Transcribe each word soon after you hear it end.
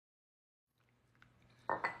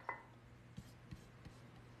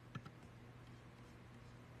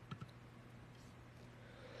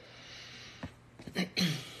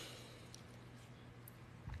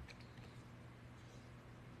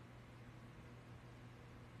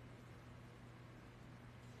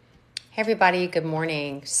Everybody, good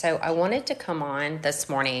morning. So I wanted to come on this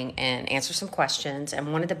morning and answer some questions.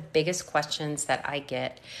 And one of the biggest questions that I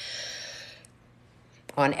get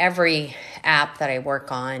on every app that I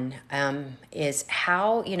work on is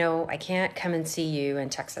how, I can't come and see you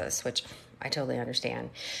in Texas, which I totally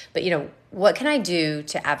understand. But, what can I do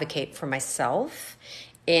to advocate for myself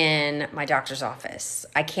in my doctor's office?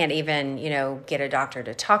 I can't even, get a doctor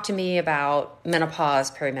to talk to me about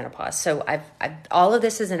menopause, perimenopause. So I've all of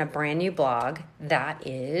this is in a brand new blog that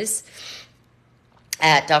is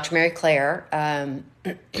at Dr. Mary Claire.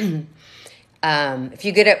 If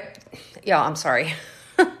you get it, y'all, I'm sorry.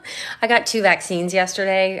 I got 2 vaccines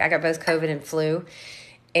yesterday. I got both COVID and flu,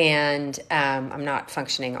 and I'm not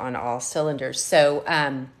functioning on all cylinders. So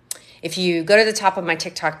if you go to the top of my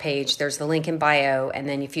TikTok page, there's the link in bio. And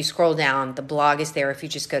then if you scroll down, the blog is there. If you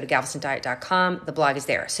just go to galvestondiet.com, the blog is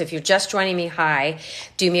there. So if you're just joining me, hi,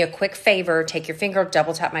 do me a quick favor, take your finger,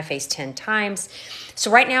 double tap my face 10 times. So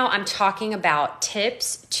right now I'm talking about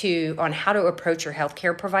tips on how to approach your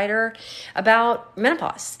healthcare provider about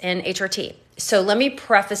menopause and HRT. So let me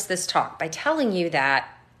preface this talk by telling you that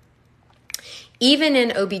even in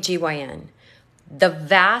OBGYN, the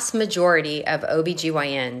vast majority of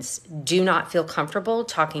OBGYNs do not feel comfortable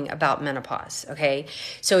talking about menopause, okay?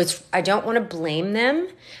 So I don't want to blame them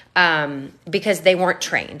because they weren't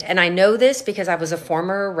trained. And I know this because I was a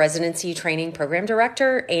former residency training program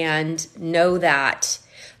director and know that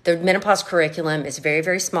the menopause curriculum is very,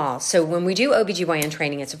 very small. So when we do OBGYN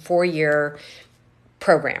training, it's a 4-year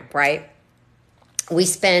program, right? We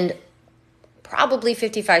spend probably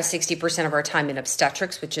 55-60% of our time in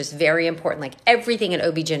obstetrics, which is very important. Like everything in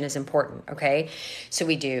OB-GYN is important, okay? So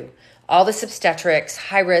we do all this obstetrics,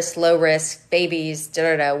 high risk, low risk, babies,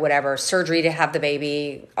 whatever, surgery to have the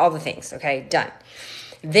baby, all the things, okay, done.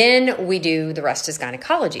 Then we do the rest is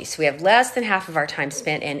gynecology. So we have less than half of our time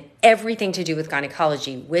spent in everything to do with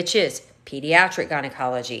gynecology, which is pediatric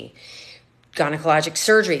gynecology, gynecologic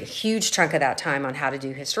surgery, a huge chunk of that time on how to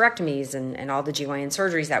do hysterectomies and all the GYN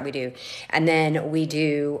surgeries that we do. And then we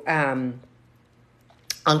do oncology,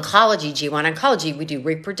 GYN oncology. We do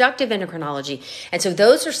reproductive endocrinology. And so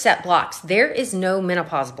those are set blocks. There is no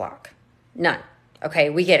menopause block. None.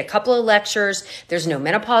 Okay, we get a couple of lectures. There's no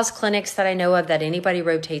menopause clinics that I know of that anybody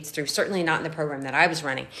rotates through, certainly not in the program that I was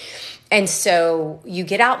running. And so you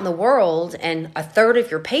get out in the world and a third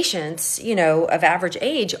of your patients, of average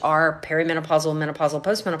age are perimenopausal, menopausal,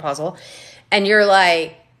 postmenopausal. And you're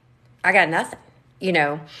like, I got nothing,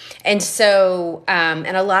 And so, and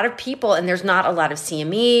a lot of people, and there's not a lot of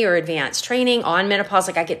CME or advanced training on menopause.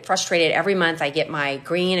 Like I get frustrated every month. I get my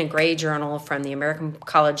green and gray journal from the American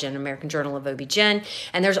College and American Journal of OB-GYN.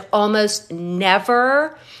 And there's almost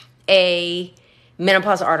never a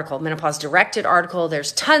menopause article, menopause directed article.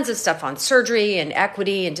 There's tons of stuff on surgery and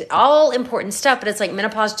equity and all important stuff, but it's like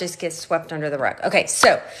menopause just gets swept under the rug. Okay,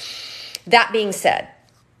 so that being said,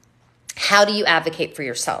 how do you advocate for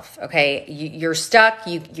yourself? Okay, you're stuck.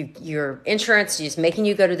 Your insurance is making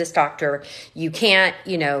you go to this doctor. You can't,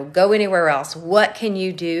 go anywhere else. What can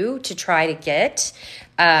you do to try to get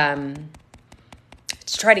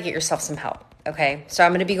yourself some help? Okay, so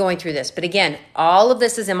I'm going to be going through this. But again, all of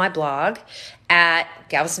this is in my blog at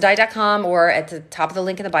galvestondiet.com or at the top of the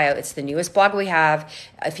link in the bio. It's the newest blog we have.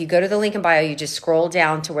 If you go to the link in bio, you just scroll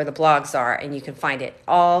down to where the blogs are and you can find it.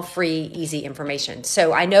 All free, easy information.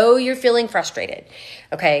 So I know you're feeling frustrated,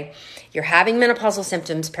 okay? You're having menopausal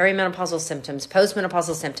symptoms, perimenopausal symptoms,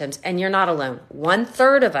 postmenopausal symptoms, and you're not alone.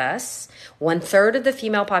 1/3 of us, 1/3 of the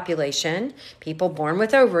female population, people born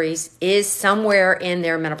with ovaries, is somewhere in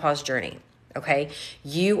their menopause journey, okay?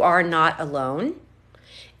 You are not alone.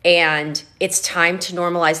 And it's time to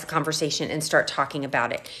normalize the conversation and start talking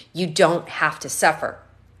about it. You don't have to suffer.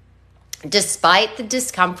 Despite the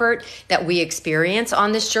discomfort that we experience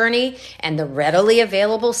on this journey and the readily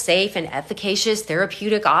available, safe, and efficacious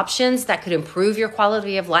therapeutic options that could improve your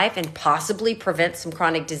quality of life and possibly prevent some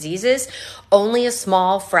chronic diseases, only a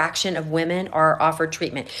small fraction of women are offered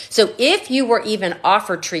treatment. So if you were even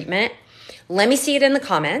offered treatment, let me see it in the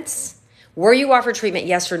comments. Were you offered treatment,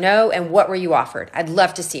 yes or no? And what were you offered? I'd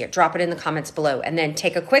love to see it. Drop it in the comments below. And then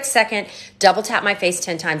take a quick second, double tap my face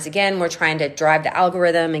 10 times again. We're trying to drive the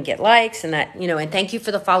algorithm and get likes and that, and thank you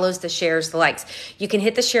for the follows, the shares, the likes. You can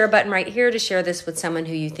hit the share button right here to share this with someone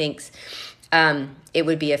who you think's it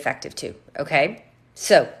would be effective to. Okay.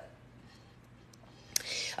 So,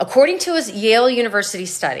 According to a Yale University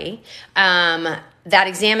study, that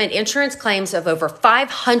examined insurance claims of over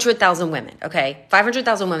 500,000 women, okay?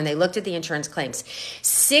 500,000 women, they looked at the insurance claims.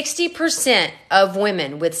 60% of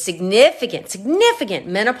women with significant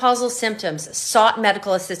menopausal symptoms sought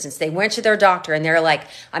medical assistance. They went to their doctor and they're like,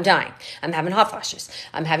 I'm dying. I'm having hot flashes.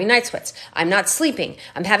 I'm having night sweats. I'm not sleeping.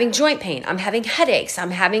 I'm having joint pain. I'm having headaches.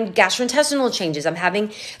 I'm having gastrointestinal changes. I'm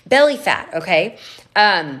having belly fat, okay?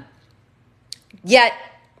 Yet,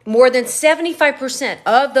 more than 75%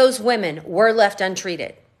 of those women were left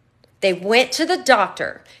untreated. They went to the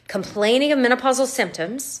doctor complaining of menopausal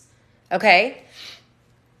symptoms, okay?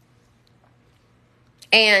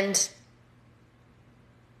 And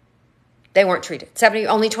they weren't treated.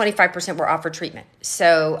 Only 25% were offered treatment.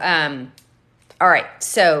 So, all right.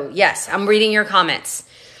 So, yes, I'm reading your comments.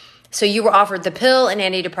 So you were offered the pill and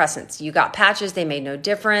antidepressants. You got patches. They made no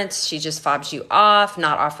difference. She just fobs you off,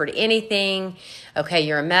 not offered anything. Okay,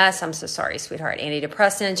 you're a mess. I'm so sorry, sweetheart.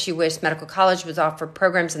 Antidepressants. You wish medical college was offered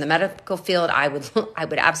programs in the medical field. I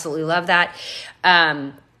would absolutely love that.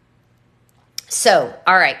 So,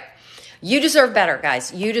 all right. You deserve better,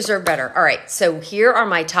 guys. You deserve better. All right. So here are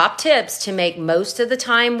my top tips to make most of the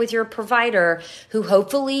time with your provider who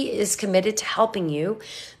hopefully is committed to helping you,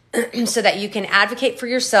 so that you can advocate for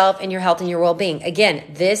yourself and your health and your well-being. Again,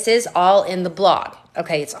 this is all in the blog.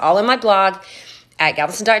 Okay, it's all in my blog at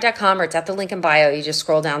galvestondiet.com, or it's at the link in bio. You just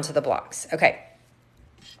scroll down to the blogs. Okay.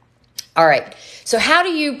 All right. So how do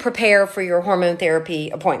you prepare for your hormone therapy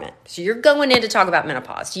appointment? So you're going in to talk about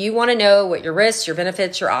menopause. You want to know what your risks, your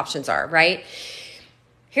benefits, your options are, right?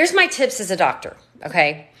 Here's my tips as a doctor,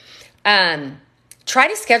 okay? Try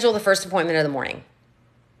to schedule the first appointment of the morning.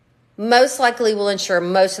 Most likely will ensure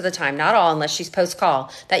most of the time, not all unless she's post-call,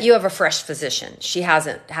 that you have a fresh physician. She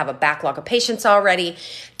hasn't have a backlog of patients already.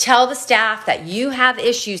 Tell the staff that you have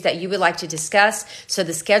issues that you would like to discuss so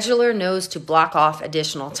the scheduler knows to block off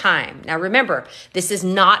additional time. Now remember, this is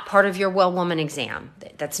not part of your well woman exam.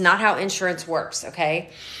 That's not how insurance works, okay?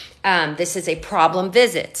 This is a problem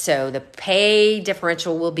visit, so the pay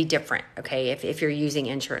differential will be different, okay, if you're using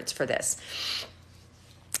insurance for this.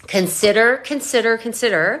 Consider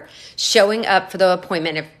showing up for the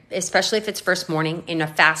appointment, especially if it's first morning, in a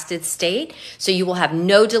fasted state, so you will have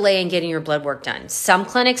no delay in getting your blood work done. Some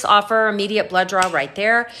clinics offer immediate blood draw right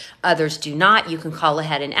there. Others do not. You can call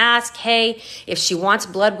ahead and ask, hey, if she wants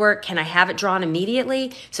blood work, can I have it drawn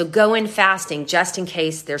immediately? So go in fasting just in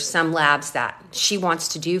case there's some labs that she wants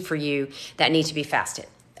to do for you that need to be fasted,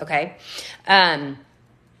 okay?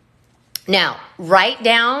 Now, write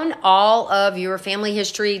down all of your family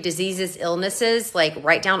history, diseases, illnesses, like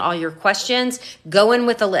write down all your questions. Go in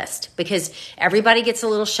with a list because everybody gets a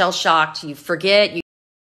little shell-shocked. You forget. You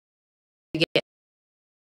get.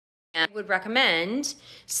 I would recommend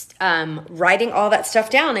writing all that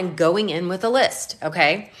stuff down and going in with a list,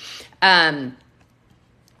 okay?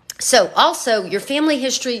 So also, your family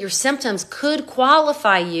history, your symptoms could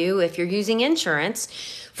qualify you, if you're using insurance,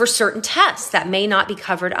 for certain tests that may not be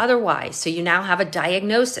covered otherwise. So you now have a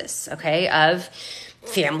diagnosis, okay, of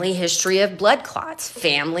family history of blood clots,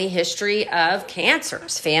 family history of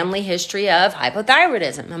cancers, family history of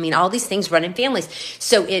hypothyroidism. I mean, all these things run in families.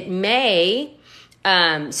 So it may,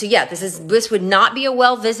 this would not be a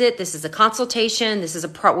well visit. This is a consultation. This is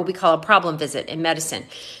what we call a problem visit in medicine.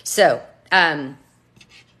 So,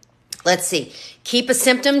 let's see. Keep a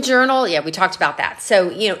symptom journal. Yeah, we talked about that. So,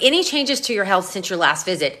 any changes to your health since your last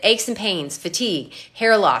visit, aches and pains, fatigue,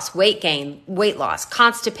 hair loss, weight gain, weight loss,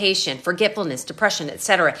 constipation, forgetfulness, depression,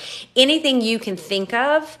 etc. Anything you can think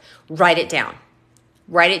of, write it down.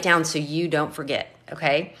 Write it down so you don't forget,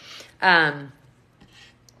 okay? All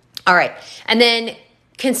right. And then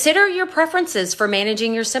consider your preferences for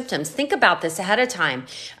managing your symptoms. Think about this ahead of time.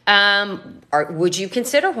 Would you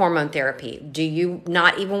consider hormone therapy? Do you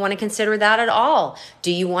not even want to consider that at all?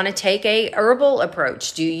 Do you want to take a herbal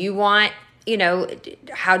approach? Do you want,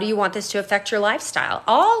 how do you want this to affect your lifestyle?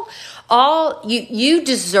 You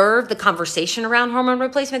deserve the conversation around hormone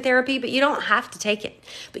replacement therapy, but you don't have to take it.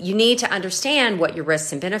 But you need to understand what your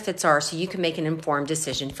risks and benefits are so you can make an informed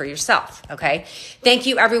decision for yourself, okay? Thank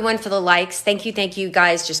you, everyone, for the likes. Thank you,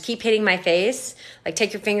 guys. Just keep hitting my face. Like,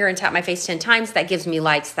 take your finger and tap my face 10 times. That gives me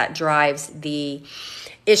likes. That drives the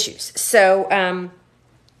issues. So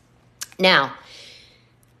now,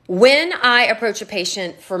 when I approach a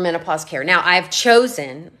patient for menopause care, now I've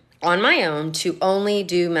chosen on my own to only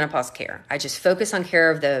do menopause care. I just focus on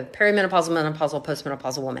care of the perimenopausal, menopausal,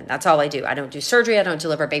 postmenopausal woman. That's all I do. I don't do surgery. I don't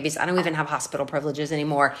deliver babies. I don't even have hospital privileges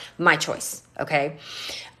anymore. My choice, okay?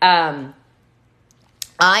 I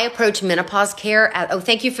approach menopause care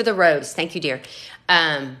thank you for the rose. Thank you, dear.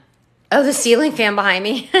 Oh, the ceiling fan behind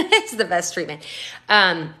me. It's the best treatment.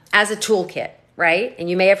 As a toolkit, right? And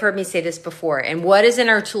you may have heard me say this before. And what is in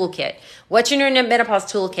our toolkit? What's in your menopause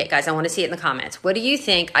toolkit, guys? I want to see it in the comments. What do you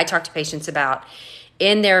think I talk to patients about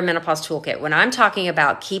in their menopause toolkit when I'm talking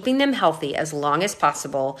about keeping them healthy as long as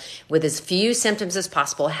possible with as few symptoms as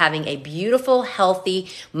possible, having a beautiful, healthy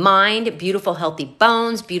mind, beautiful, healthy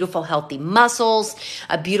bones, beautiful, healthy muscles,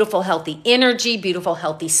 a beautiful, healthy energy, beautiful,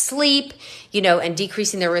 healthy sleep, and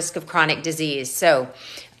decreasing the risk of chronic disease. So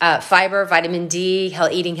fiber, vitamin D,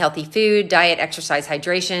 eating healthy food, diet, exercise,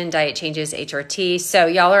 hydration, diet changes, HRT. So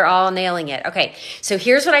y'all are all nailing it. Okay, so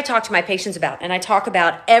here's what I talk to my patients about, and I talk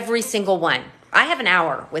about every single one. I have an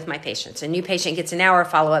hour with my patients. A new patient gets an hour,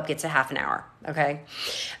 follow-up gets a half an hour, okay?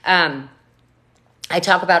 I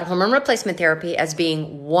talk about hormone replacement therapy as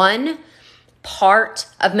being one part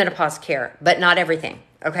of menopause care, but not everything,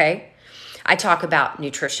 okay? I talk about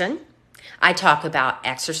nutrition. I talk about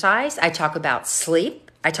exercise. I talk about sleep.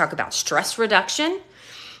 I talk about stress reduction.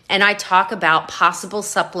 And I talk about possible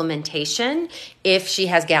supplementation if she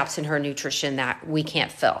has gaps in her nutrition that we can't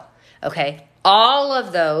fill, okay? All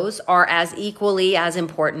of those are as equally as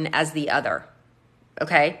important as the other,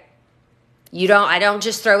 okay? I don't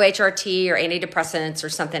just throw HRT or antidepressants or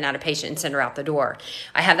something at a patient and send her out the door.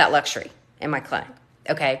 I have that luxury in my clinic,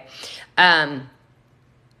 okay?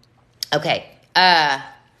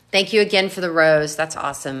 Thank you again for the rose. That's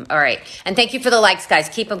awesome. All right. And thank you for the likes, guys.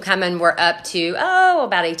 Keep them coming. We're up to,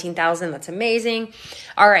 about 18,000. That's amazing.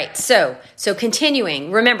 All right. So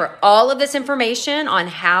continuing, remember all of this information on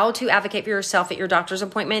how to advocate for yourself at your doctor's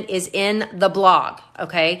appointment is in the blog.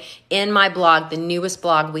 Okay. In my blog, the newest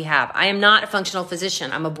blog we have. I am not a functional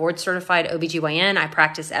physician. I'm a board certified OBGYN. I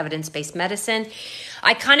practice evidence-based medicine.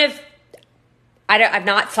 I'm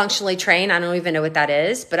not functionally trained. I don't even know what that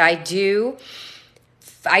is, but I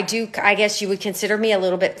guess you would consider me a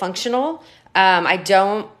little bit functional. I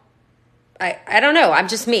don't know. I'm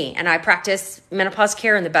just me, and I practice menopause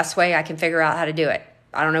care in the best way I can figure out how to do it.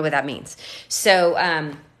 I don't know what that means. So,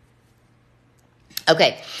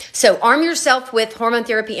 okay. So arm yourself with hormone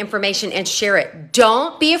therapy information and share it.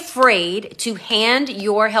 Don't be afraid to hand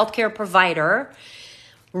your healthcare provider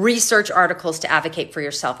research articles to advocate for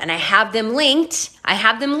yourself. And I have them linked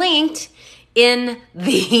in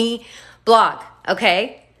the blog.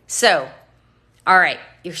 Okay, so, all right,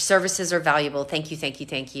 your services are valuable. Thank you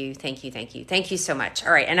so much.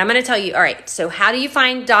 All right, and I'm going to tell you, all right, so how do you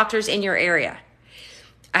find doctors in your area?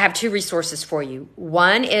 I have two resources for you.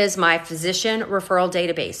 One is my physician referral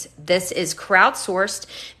database. This is crowdsourced.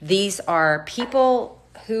 These are people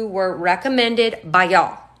who were recommended by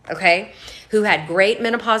y'all, okay, who had great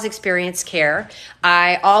menopause experience care.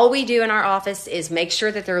 All we do in our office is make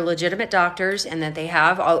sure that they're legitimate doctors and that they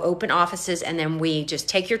have open offices, and then we just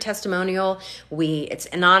take your testimonial. It's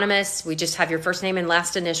anonymous. We just have your first name and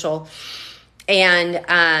last initial,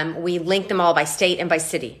 and we link them all by state and by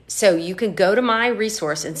city. So you can go to my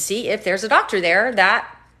resource and see if there's a doctor there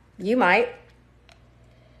that you might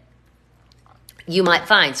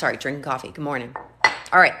find. Sorry, drinking coffee. Good morning.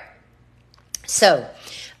 All right. So,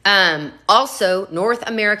 also, North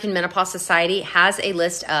American Menopause Society has a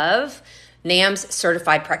list of NAMS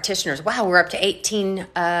certified practitioners. Wow, we're up to 18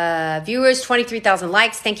 viewers, 23,000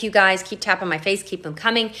 likes. Thank you guys. Keep tapping my face. Keep them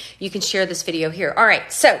coming. You can share this video here. All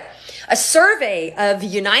right, so a survey of the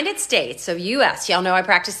United States, of U.S., y'all know I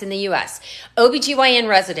practice in the U.S., OBGYN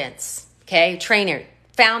residents, okay, trainer,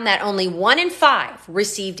 found that only 1 in 5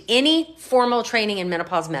 received any formal training in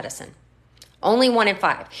menopause medicine. Only 1 in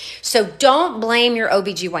 5. So don't blame your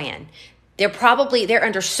OBGYN. They're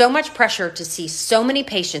under so much pressure to see so many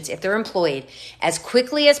patients, if they're employed, as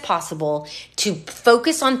quickly as possible to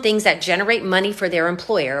focus on things that generate money for their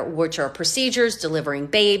employer, which are procedures, delivering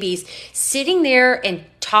babies, sitting there and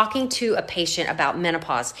talking to a patient about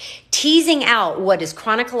menopause, teasing out what is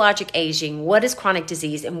chronic aging, what is chronic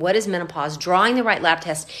disease, and what is menopause, drawing the right lab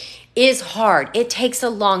test is hard. It takes a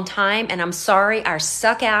long time, and I'm sorry, our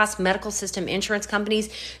suck-ass medical system insurance companies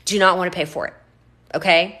do not want to pay for it,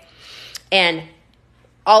 okay? And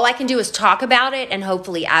all I can do is talk about it and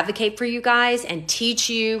hopefully advocate for you guys and teach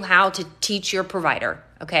you how to teach your provider,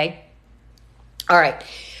 okay? All right.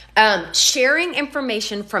 Sharing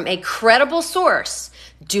information from a credible source.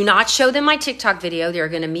 Do not show them my TikTok video. They're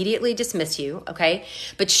going to immediately dismiss you, okay?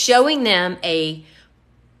 But showing them a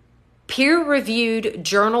peer-reviewed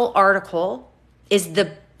journal article is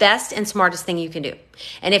the best and smartest thing you can do.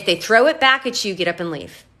 And if they throw it back at you, get up and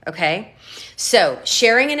leave, okay? So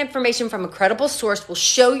sharing an information from a credible source will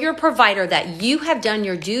show your provider that you have done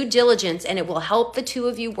your due diligence, and it will help the two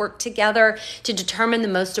of you work together to determine the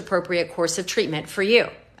most appropriate course of treatment for you,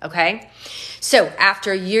 okay? So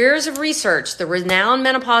after years of research, the renowned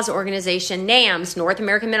menopause organization NAMS, North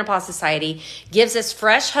American Menopause Society, gives us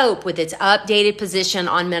fresh hope with its updated position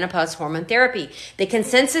on menopause hormone therapy. The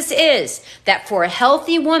consensus is that for a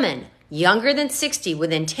healthy woman younger than 60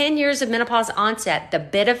 within 10 years of menopause onset, the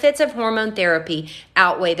benefits of hormone therapy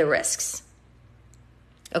outweigh the risks.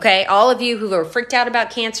 Okay, all of you who are freaked out about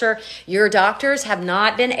cancer, your doctors have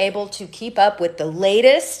not been able to keep up with the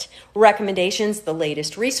latest recommendations, the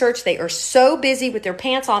latest research. They are so busy with their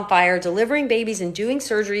pants on fire, delivering babies and doing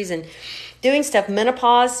surgeries and doing stuff.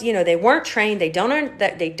 Menopause, they weren't trained. They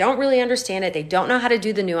don't really understand it. They don't know how to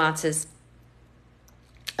do the nuances.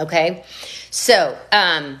 Okay, so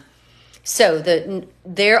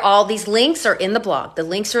all these links are in the blog. The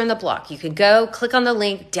links are in the blog. You can go click on the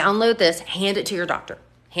link, download this, hand it to your doctor.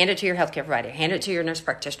 Hand it to your healthcare provider. Hand it to your nurse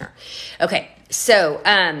practitioner. Okay, so,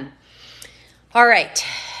 all right.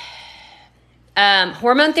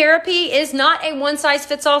 Hormone therapy is not a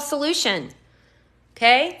one-size-fits-all solution.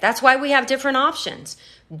 Okay, that's why we have different options.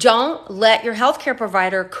 Don't let your healthcare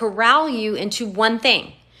provider corral you into one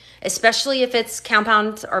thing, especially if it's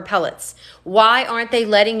compounds or pellets. Why aren't they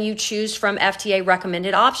letting you choose from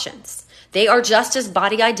FDA-recommended options? They are just as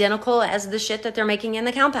body identical as the shit that they're making in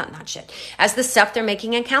the compound, as the stuff they're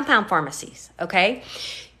making in compound pharmacies, okay?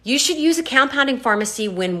 You should use a compounding pharmacy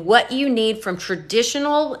when what you need from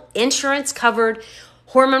traditional insurance-covered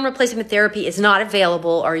hormone replacement therapy is not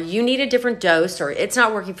available, or you need a different dose, or it's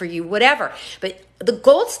not working for you, whatever. But the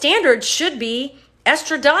gold standard should be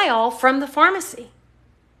estradiol from the pharmacy,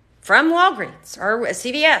 from Walgreens or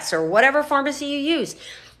CVS or whatever pharmacy you use.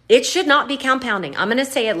 It should not be compounding. I'm going to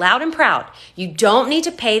say it loud and proud. You don't need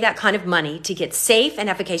to pay that kind of money to get safe and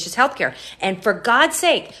efficacious healthcare. And for God's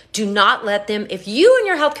sake, do not let them, if you and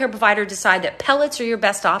your healthcare provider decide that pellets are your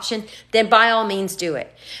best option, then by all means do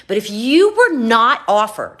it. But if you were not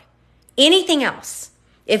offered anything else,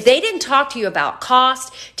 if they didn't talk to you about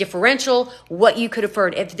cost, differential, what you could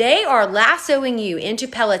afford, if they are lassoing you into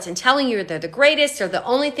pellets and telling you they're the greatest, they're the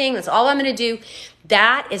only thing, that's all I'm going to do,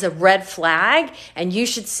 that is a red flag, and you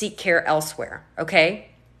should seek care elsewhere, okay?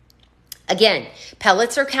 Again,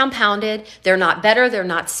 pellets are compounded. They're not better. They're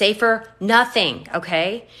not safer. Nothing,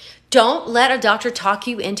 okay? Don't let a doctor talk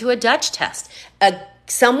you into a Dutch test.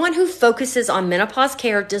 Someone who focuses on menopause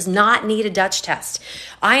care does not need a Dutch test.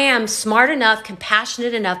 I am smart enough,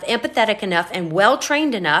 compassionate enough, empathetic enough, and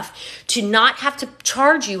well-trained enough to not have to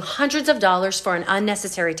charge you hundreds of dollars for an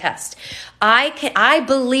unnecessary test. I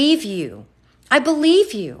believe you. I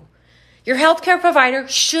believe you. Your healthcare provider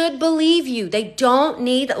should believe you. They don't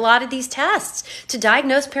need a lot of these tests to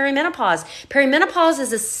diagnose perimenopause. Perimenopause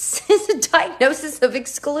is a diagnosis of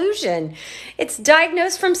exclusion. It's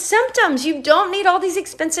diagnosed from symptoms. You don't need all these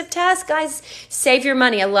expensive tests. Guys, save your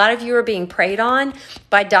money. A lot of you are being preyed on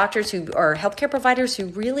by doctors who are healthcare providers who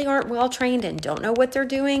really aren't well trained and don't know what they're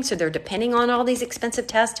doing. So they're depending on all these expensive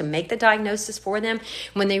tests to make the diagnosis for them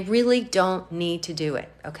when they really don't need to do it.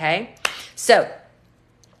 Okay? So,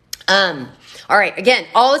 all right, again,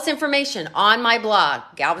 all this information on my blog,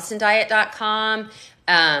 galvestondiet.com.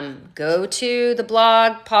 Go to the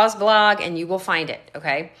blog, pause blog, and you will find it,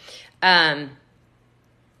 okay?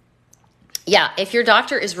 If your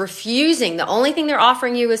doctor is refusing, the only thing they're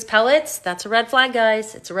offering you is pellets, that's a red flag,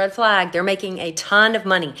 guys. It's a red flag. They're making a ton of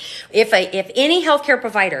money. If any healthcare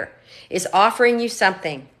provider is offering you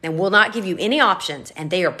something and will not give you any options,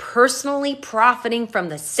 and they are personally profiting from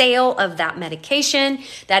the sale of that medication,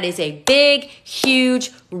 that is a big,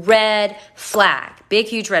 huge red flag. Big,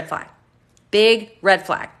 huge red flag. Big red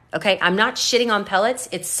flag. Okay? I'm not shitting on pellets.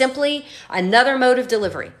 It's simply another mode of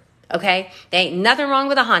delivery. Okay? There ain't nothing wrong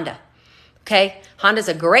with a Honda. Okay? Honda's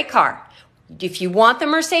a great car. If you want the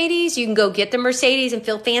Mercedes, you can go get the Mercedes and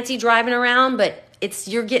feel fancy driving around, but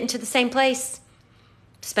you're getting to the same place.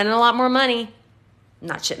 Spending a lot more money. I'm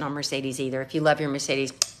not shitting on Mercedes either. If you love your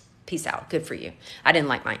Mercedes, peace out. Good for you. I didn't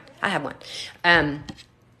like mine. I have one.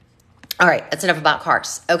 All right. That's enough about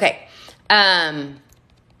cars. Okay. All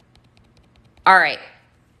right.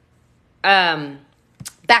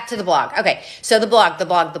 Back to the blog. Okay. So the blog.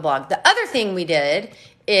 The other thing we did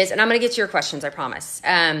is, and I'm going to get to your questions, I promise.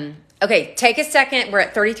 Okay, take a second. We're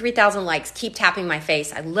at 33,000 likes. Keep tapping my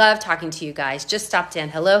face. I love talking to you guys. Just stopped in.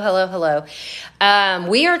 Hello.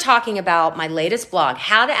 We are talking about my latest blog,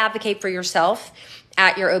 how to advocate for yourself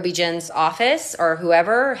at your OB-GYN's office or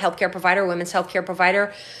whoever, healthcare provider, women's healthcare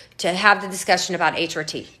provider, to have the discussion about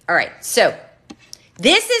HRT. All right, so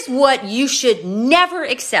this is what you should never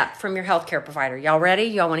accept from your healthcare provider. Y'all ready?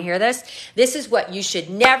 Y'all want to hear this? This is what you should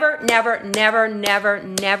never accept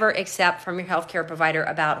from your healthcare provider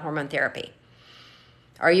about hormone therapy.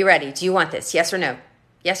 Are you ready? Do you want this? Yes or no?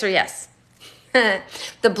 Yes or yes?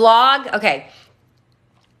 The blog, okay.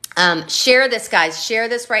 Share this, guys. Share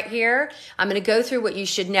this right here. I'm going to go through what you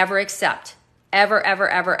should never accept. Ever, ever,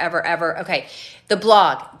 ever, ever, ever. Okay. The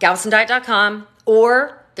blog, galvestondiet.com,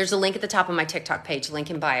 or there's a link at the top of my TikTok page, link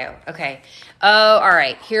in bio. Okay. Oh, all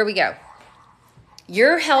right. Here we go.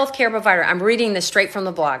 Your healthcare provider, I'm reading this straight from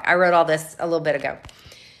the blog. I wrote all this a little bit ago.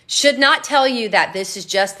 Should not tell you that this is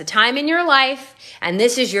just the time in your life and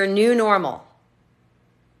this is your new normal.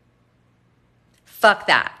 Fuck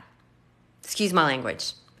that. Excuse my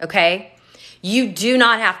language. Okay? You do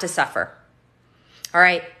not have to suffer. All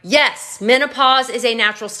right? Yes, menopause is a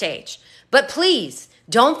natural stage, but please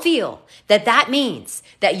don't feel that that means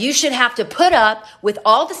that you should have to put up with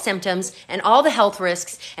all the symptoms and all the health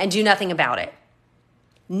risks and do nothing about it.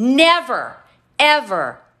 Never,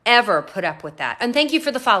 ever, ever put up with that. And thank you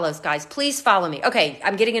for the follows, guys. Please follow me. Okay,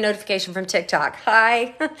 I'm getting a notification from TikTok.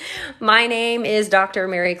 Hi, my name is Dr.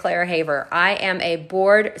 Mary Claire Haver. I am a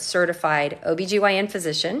board-certified OBGYN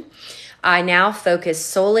physician. I now focus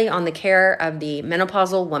solely on the care of the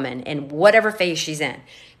menopausal woman in whatever phase she's in.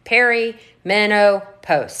 Peri, meno,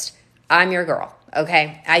 post. I'm your girl,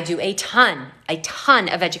 okay? I do a ton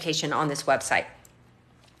of education on this website.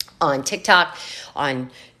 On TikTok,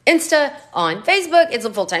 on Insta, on Facebook. It's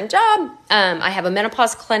a full-time job. I have a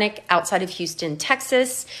menopause clinic outside of Houston,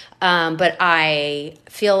 Texas. But I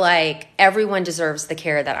feel like everyone deserves the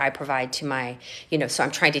care that I provide to my, so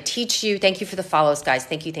I'm trying to teach you. Thank you for the follows, guys.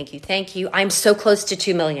 Thank you, thank you, thank you. I'm so close to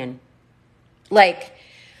 2 million. I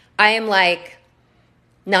am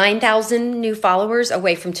 9,000 new followers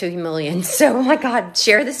away from 2 million. So, oh my God,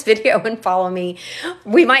 share this video and follow me.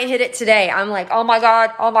 We might hit it today. I'm like, oh my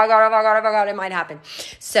God, it might happen.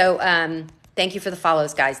 So, thank you for the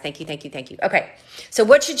follows, guys. Thank you, thank you, thank you. Okay, so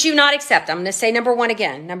what should you not accept? I'm going to say number one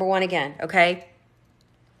again, okay?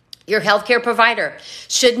 Your healthcare provider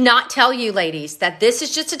should not tell you, ladies, that this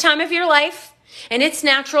is just a time of your life and it's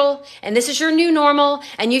natural and this is your new normal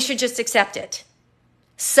and you should just accept it.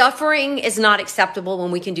 Suffering is not acceptable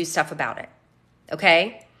when we can do stuff about it,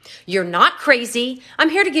 okay? You're not crazy.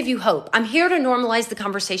 I'm here to give you hope. I'm here to normalize the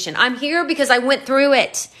conversation. I'm here because I went through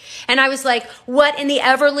it. And I was like, what in the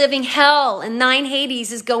ever-living hell and 9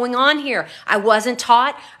 Hades is going on here? I wasn't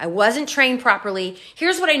taught. I wasn't trained properly.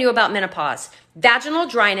 Here's what I knew about menopause. Vaginal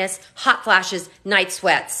dryness, hot flashes, night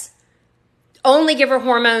sweats. Only give her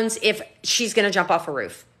hormones if she's going to jump off a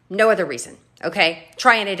roof. No other reason. Okay,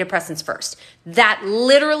 try antidepressants first. That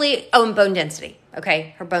literally, bone density.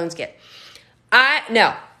 Okay, her bones get.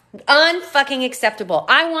 No, unfucking acceptable.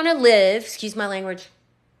 I want to live, excuse my language.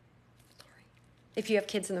 Sorry. If you have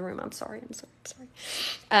kids in the room, I'm sorry.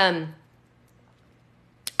 I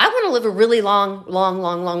want to live a really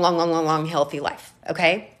long, healthy life.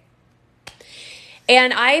 Okay.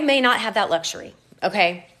 And I may not have that luxury.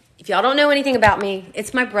 Okay. If y'all don't know anything about me,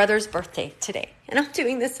 it's my brother's birthday today. And I'm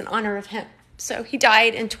doing this in honor of him. So he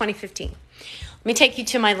died in 2015. Let me take you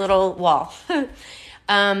to my little wall.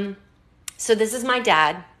 So this is my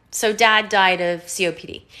dad. So dad died of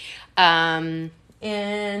COPD.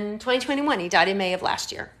 In 2021, he died in May of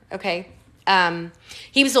last year. Okay.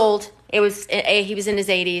 He was old. He was in his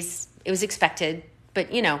 80s. It was expected, but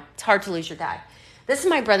it's hard to lose your dad. This is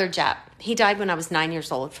my brother, Jep. He died when I was 9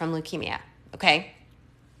 years old from leukemia. Okay.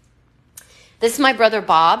 This is my brother,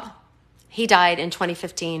 Bob. He died in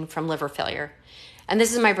 2015 from liver failure. And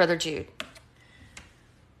this is my brother, Jude.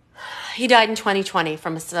 He died in 2020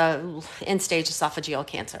 from end-stage esophageal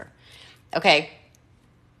cancer. Okay.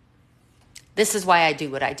 This is why I do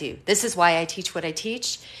what I do. This is why I teach what I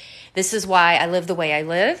teach. This is why I live the way I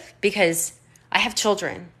live, because I have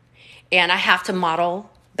children and I have to model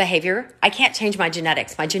behavior. I can't change my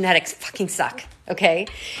genetics. My genetics fucking suck. Okay.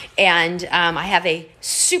 And I have a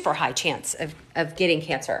super high chance of getting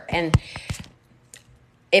cancer. And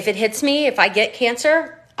if it hits me, if I get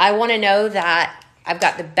cancer, I want to know that I've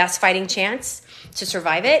got the best fighting chance to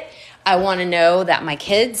survive it. I want to know that my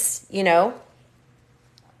kids,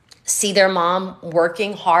 see their mom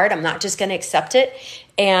working hard. I'm not just going to accept it.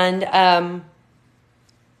 And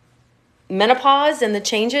menopause and the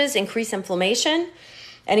changes increase inflammation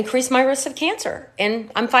and increase my risk of cancer.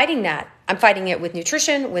 And I'm fighting that. I'm fighting it with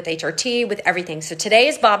nutrition, with HRT, with everything. So today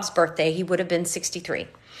is Bob's birthday. He would have been 63.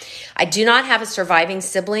 I do not have a surviving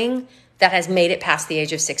sibling that has made it past the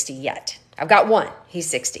age of 60 yet. I've got one. He's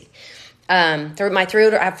 60. I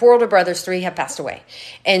have 4 older brothers. 3 have passed away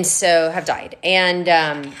and so have died.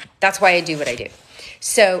 And that's why I do what I do.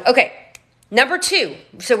 So, okay. Number 2.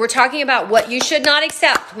 So we're talking about what you should not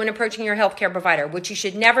accept when approaching your healthcare provider, which you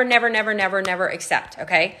should never accept.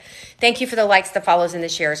 Okay. Thank you for the likes, the follows, and the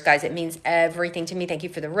shares, guys. It means everything to me. Thank you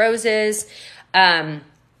for the roses.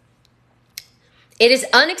 It is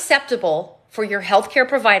unacceptable for your healthcare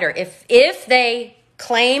provider if they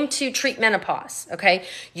claim to treat menopause, okay?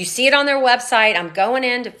 You see it on their website, I'm going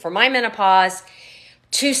in for my menopause,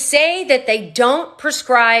 to say that they don't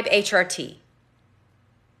prescribe HRT.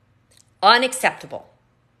 Unacceptable,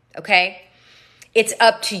 okay? It's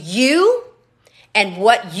up to you and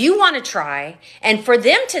what you want to try, and for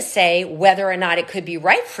them to say whether or not it could be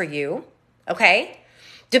right for you, okay?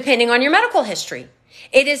 Depending on your medical history.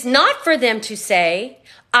 It is not for them to say,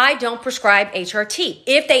 I don't prescribe HRT,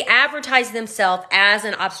 if they advertise themselves as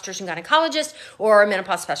an obstetrician gynecologist or a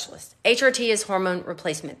menopause specialist. HRT is hormone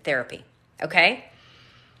replacement therapy, okay?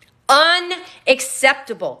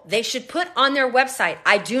 Unacceptable. They should put on their website,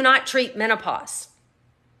 I do not treat menopause.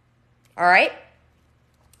 All right?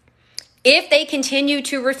 If they continue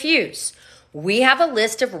to refuse, we have a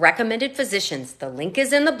list of recommended physicians. The link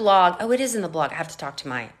is in the blog. Oh, it is in the blog. I have to talk to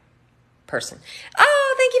my person.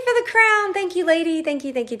 Oh, thank you for the crown. Thank you, lady. Thank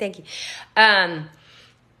you, thank you, thank you.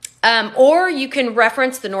 Or you can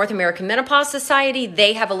reference the North American Menopause Society.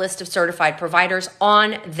 They have a list of certified providers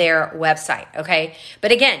on their website, okay?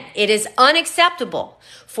 But again, it is unacceptable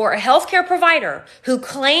for a healthcare provider who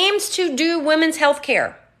claims to do women's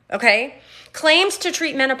healthcare, okay, claims to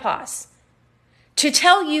treat menopause, to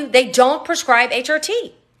tell you they don't prescribe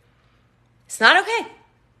HRT. It's not okay.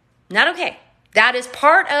 Not okay. That is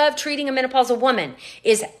part of treating a menopausal woman,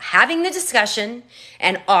 is having the discussion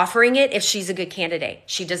and offering it if she's a good candidate.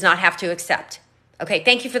 She does not have to accept. Okay,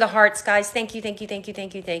 thank you for the hearts, guys. Thank you, thank you, thank you,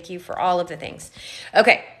 thank you, thank you for all of the things.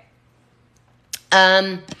 Okay.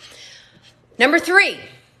 Number 3,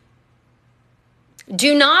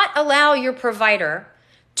 do not allow your provider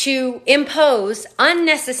to impose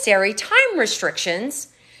unnecessary time restrictions,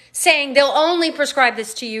 saying they'll only prescribe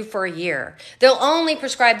this to you for a year. They'll only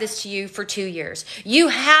prescribe this to you for 2 years. You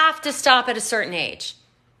have to stop at a certain age.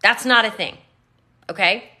 That's not a thing,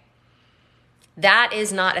 okay? That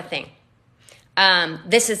is not a thing.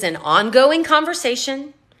 This is an ongoing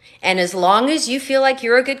conversation, and as long as you feel like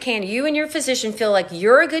you're a good candidate, you and your physician feel like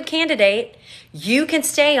you're a good candidate, you can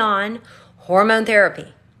stay on hormone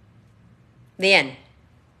therapy. The end.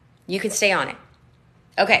 You can stay on it.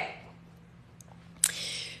 Okay.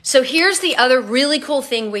 So here's the other really cool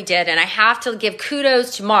thing we did, and I have to give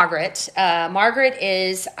kudos to Margaret. Margaret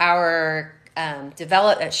is our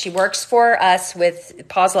she works for us with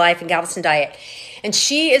Pause Life and Galveston Diet, and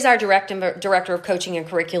she is our director of coaching and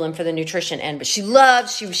curriculum for the nutrition end. But she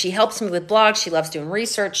helps me with blogs. She loves doing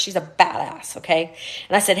research. She's a badass, okay?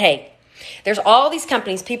 And I said, hey, there's all these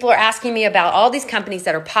companies. People are asking me about all these companies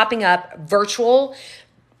that are popping up, virtual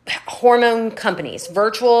hormone companies,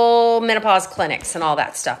 virtual menopause clinics and all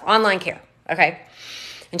that stuff, online care, okay?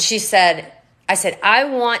 And I said, I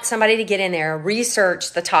want somebody to get in there,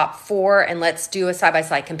 research the top 4, and let's do a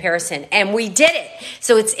side-by-side comparison. And we did it.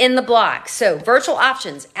 So it's in the blog. So virtual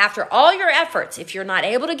options, after all your efforts, if you're not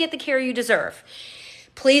able to get the care you deserve,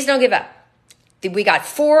 please don't give up. We got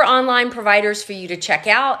 4 online providers for you to check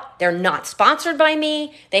out. They're not sponsored by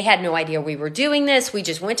me. They had no idea we were doing this. We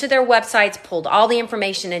just went to their websites, pulled all the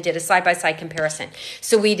information, and did a side-by-side comparison.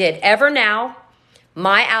 So we did EverNow,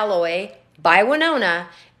 My Alloy, By Winona,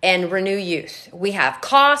 and Renew Youth. We have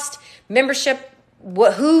cost, membership,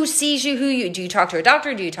 who sees you, do you talk to a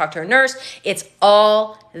doctor? Do you talk to a nurse? It's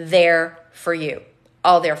all there for you.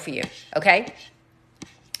 All there for you, okay?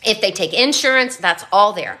 If they take insurance, that's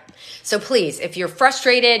all there. So please, if you're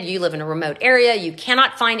frustrated, you live in a remote area, you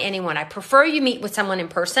cannot find anyone, I prefer you meet with someone in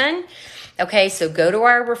person. Okay, so go to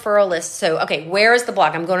our referral list. So, okay, where is the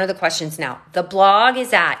blog? I'm going to the questions now. The blog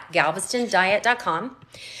is at galvestondiet.com,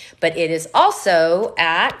 but it is also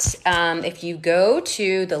at, if you go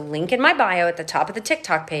to the link in my bio at the top of the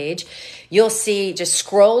TikTok page, you'll see, just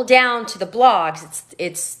scroll down to the blogs.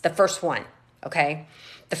 It's the first one, okay?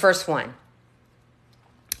 The first one.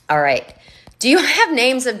 All right. Do you have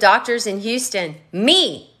names of doctors in Houston?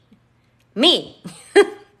 Me.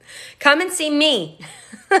 Come and see me.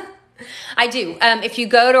 I do. If you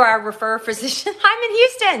go to our refer physician, I'm in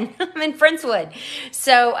Houston. I'm in Friendswood.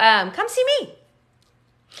 So come see me.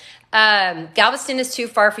 Galveston is too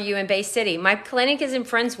far for you in Bay City. My clinic is in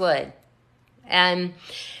Friendswood. And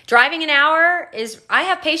driving an hour I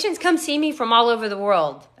have patients come see me from all over the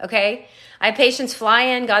world, okay? I have patients fly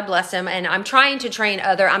in, God bless them, and I'm trying to train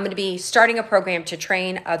I'm going to be starting a program to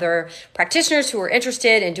train other practitioners who are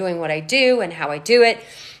interested in doing what I do and how I do it,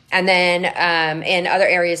 and then in other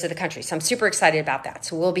areas of the country. So I'm super excited about that.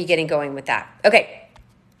 So we'll be getting going with that. Okay.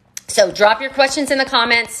 So drop your questions in the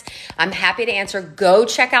comments. I'm happy to answer. Go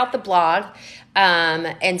check out the blog.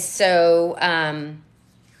 I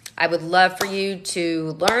I would love for you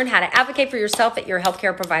to learn how to advocate for yourself at your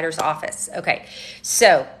healthcare provider's office. Okay,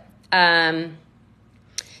 so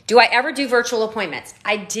do I ever do virtual appointments?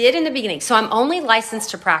 I did in the beginning. So I'm only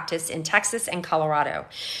licensed to practice in Texas and Colorado.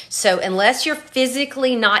 So unless you're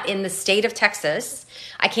physically not in the state of Texas,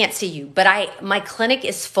 I can't see you. But my clinic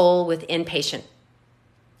is full with inpatient.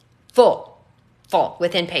 Full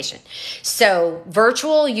with inpatient. So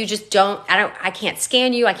virtual, you just I can't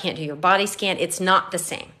scan you. I can't do your body scan. It's not the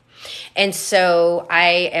same. And so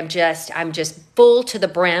I'm just full to the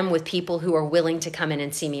brim with people who are willing to come in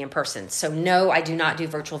and see me in person. So no, I do not do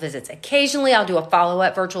virtual visits. Occasionally I'll do a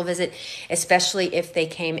follow-up virtual visit, especially if they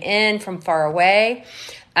came in from far away.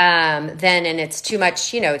 And it's too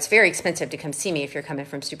much, it's very expensive to come see me if you're coming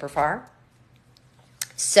from super far.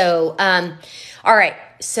 So, all right.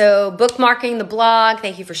 So bookmarking the blog.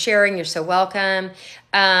 Thank you for sharing. You're so welcome.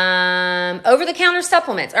 Over-the-counter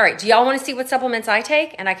supplements. All right. Do y'all want to see what supplements I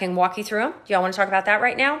take? And I can walk you through them. Do y'all want to talk about that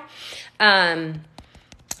right now? Do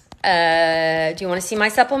you want to see my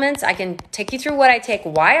supplements? I can take you through what I take,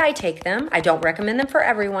 why I take them. I don't recommend them for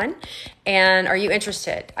everyone. And are you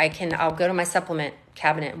interested? I'll go to my supplement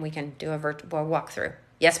cabinet and we can do a virtual walkthrough.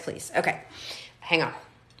 Yes, please. Okay. Hang on.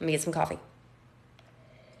 Let me get some coffee.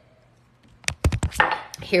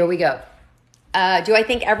 Here we go. Do I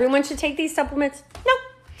think everyone should take these supplements? No.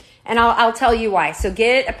 And I'll tell you why. So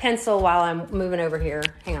get a pencil while I'm moving over here.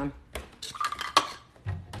 Hang on.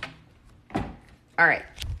 All right.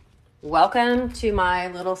 Welcome to my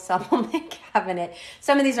little supplement cabinet.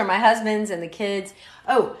 Some of these are my husband's and the kids.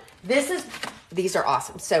 Oh, these are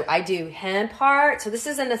awesome. So I do hemp heart. So this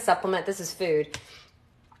isn't a supplement. This is food.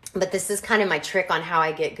 But this is kind of my trick on how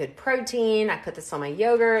I get good protein. I put this on my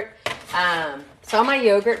yogurt. So on my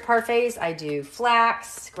yogurt parfaits, I do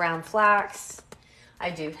flax, ground flax. I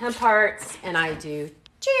do hemp hearts, and I do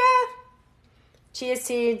chia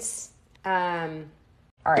seeds. All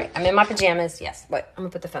right, I'm in my pajamas. Yes, wait, I'm gonna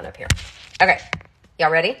put the phone up here. Okay,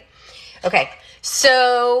 y'all ready? Okay,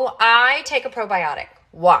 so I take a probiotic.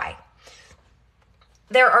 Why?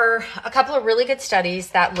 There are a couple of really good studies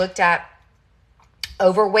that looked at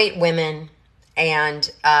overweight women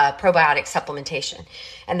and probiotic supplementation.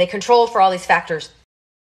 And they control for all these factors.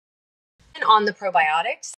 And on the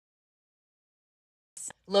probiotics,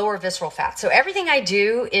 lower visceral fat. So everything I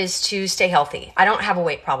do is to stay healthy. I don't have a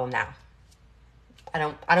weight problem now. I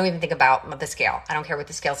don't even think about the scale. I don't care what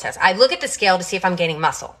the scale says. I look at the scale to see if I'm gaining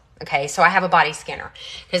muscle. Okay, so I have a body scanner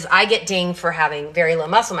because I get dinged for having very low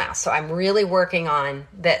muscle mass. So I'm really working on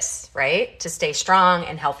this, right, to stay strong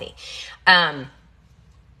and healthy.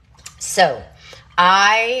 So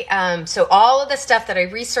all of the stuff that I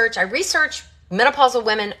research menopausal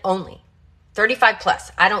women only, 35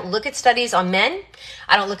 plus. I don't look at studies on men.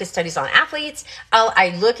 I don't look at studies on athletes.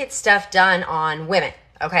 I look at stuff done on women.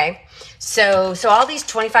 Okay. So all these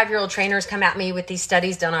 25-year-old trainers come at me with these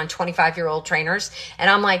studies done on 25-year-old trainers. And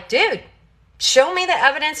I'm like, dude, show me the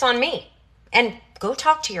evidence on me and go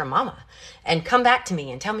talk to your mama and come back to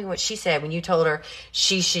me and tell me what she said when you told her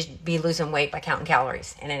she should be losing weight by counting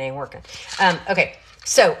calories and it ain't working. Okay.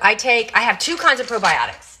 So I have two kinds of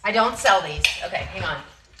probiotics. I don't sell these. Okay. Hang on.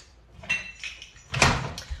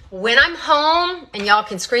 When I'm home, and y'all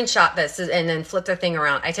can screenshot this and then flip the thing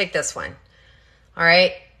around, I take this one. All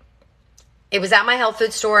right. It was at my health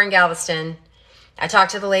food store in Galveston. I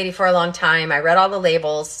talked to the lady for a long time. I read all the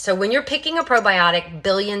labels. So when you're picking a probiotic,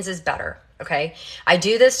 Billions is better. Okay. I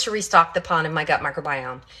do this to restock the pond of my gut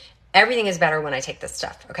microbiome. Everything is better when I take this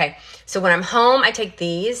stuff. Okay. So when I'm home, I take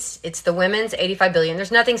these. It's the women's 85 billion.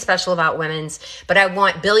 There's nothing special about women's, but I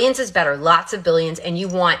want Billions is better. Lots of billions. And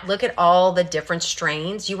look at all the different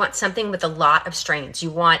strains. You want something with a lot of strains. You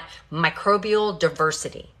want microbial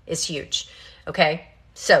diversity is huge. Okay.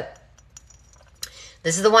 So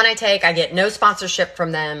this is the one I take. I get no sponsorship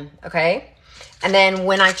from them. Okay. And then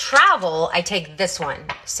when I travel, I take this one.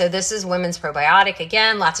 So this is women's probiotic.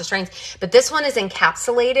 Again, lots of strains, but this one is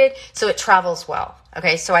encapsulated, so it travels well.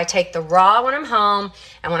 Okay, so I take the raw when I'm home,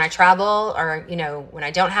 and when I travel or, when I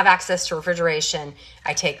don't have access to refrigeration,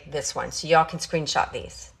 I take this one. So y'all can screenshot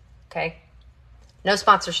these. Okay, no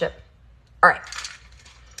sponsorship. All right.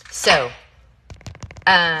 So,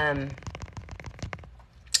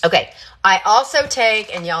 okay. I also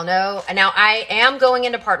take, and y'all know, and now I am going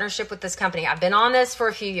into partnership with this company. I've been on this for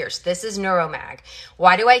a few years. This is Neuromag.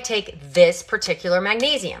 Why do I take this particular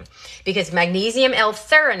magnesium? Because magnesium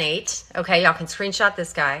L-threonate, okay, y'all can screenshot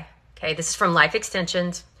this guy. Okay, this is from Life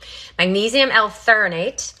Extensions. Magnesium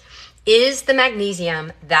L-threonate is the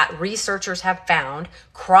magnesium that researchers have found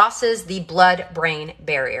crosses the blood-brain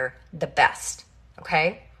barrier the best.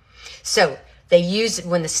 Okay, so They use,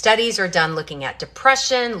 when the studies are done looking at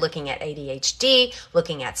depression, looking at ADHD,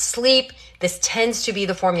 looking at sleep, this tends to be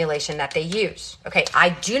the formulation that they use. Okay, I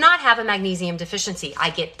do not have a magnesium deficiency. I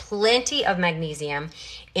get plenty of magnesium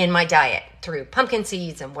in my diet through pumpkin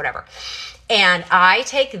seeds and whatever. And I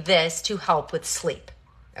take this to help with sleep.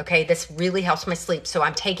 Okay, this really helps my sleep. So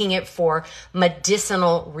I'm taking it for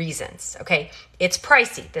medicinal reasons. Okay, it's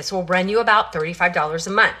pricey. This will run you about $35 a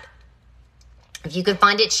month. If you can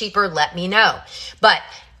find it cheaper, let me know. But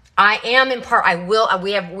I am in part, we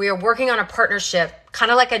are working on a partnership, kind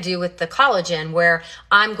of like I do with the collagen, where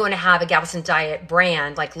I'm going to have a Galveston Diet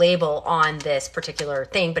brand, like label on this particular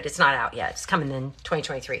thing, but it's not out yet. It's coming in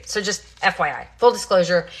 2023. So just FYI, full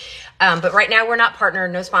disclosure. But right now we're not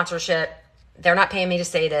partnered, no sponsorship. They're not paying me to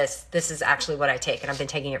say this. This is actually what I take, and I've been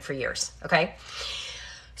taking it for years, okay?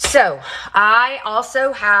 So I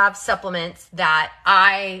also have supplements that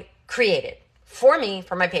I created for me,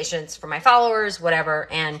 for my patients, for my followers, whatever.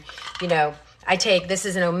 And, you know, I take, this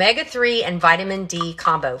is an omega-3 and vitamin D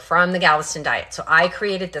combo from the Galveston Diet. So I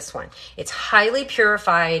created this one. It's highly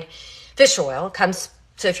purified fish oil.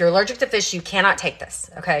 So if you're allergic to fish, you cannot take this,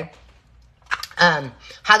 okay?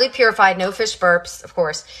 Highly purified, no fish burps, of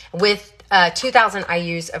course, with 2,000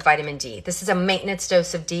 IUs of vitamin D. This is a maintenance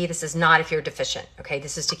dose of D. This is not if you're deficient, okay?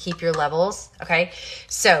 This is to keep your levels, okay?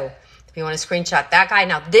 So if you want to screenshot that guy.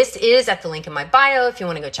 Now, this is at the link in my bio. If you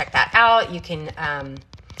want to go check that out, you can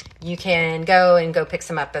go pick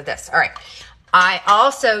some up of this. All right. I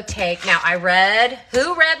also take,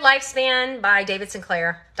 who read Lifespan by David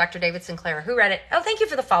Sinclair, Dr. David Sinclair? Who read it? Oh, thank you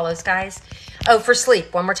for the follows, guys. Oh, for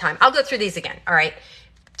sleep, one more time. I'll go through these again. All right.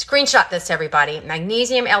 Screenshot this, everybody.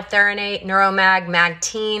 Magnesium L-threonate, Neuromag,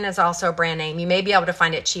 Magtine is also a brand name. You may be able to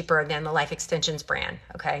find it cheaper than the Life Extensions brand,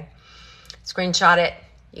 okay? Screenshot it.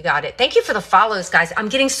 You got it. Thank you for the follows, guys. I'm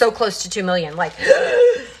getting so close to 2 million. Like, so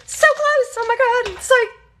close. Oh, my God. It's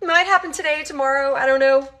like, might happen today, tomorrow. I don't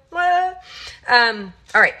know.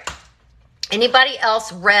 All right. Anybody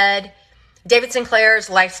else read David Sinclair's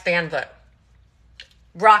Lifespan book?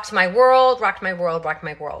 Rocked my world.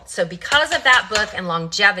 So because of that book and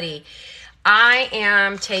longevity, I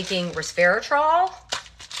am taking resveratrol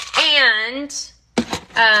and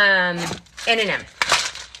NM.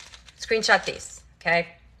 Screenshot these, okay?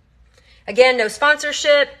 Again, no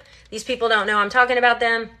sponsorship. These people don't know I'm talking about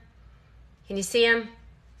them. Can you see them?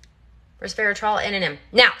 Resveratrol, NM.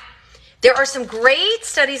 Now, there are some great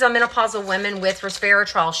studies on menopausal women with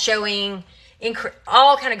resveratrol showing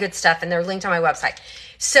all kind of good stuff, and they're linked on my website.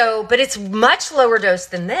 So, but it's much lower dose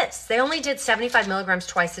than this. They only did 75 milligrams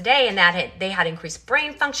twice a day, and they had increased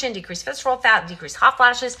brain function, decreased visceral fat, decreased hot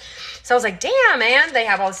flashes. So I was like, damn, man, they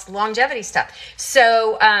have all this longevity stuff.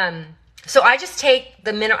 So, so I just take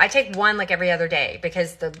I take one like every other day,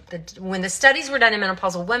 because when the studies were done in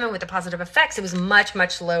menopausal women with the positive effects, it was much,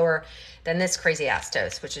 much lower than this crazy ass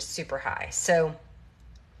dose, which is super high. So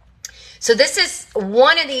this is,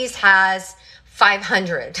 one of these has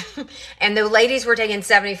 500 and the ladies were taking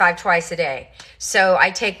 75 twice a day. So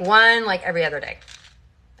I take one like every other day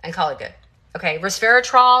and call it good. Okay,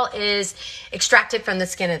 resveratrol is extracted from the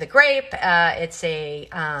skin of the grape. It's a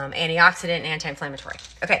antioxidant and anti-inflammatory.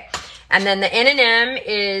 Okay, and then the NNM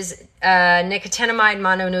is nicotinamide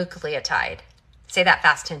mononucleotide. Say that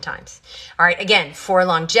fast 10 times. All right, again, for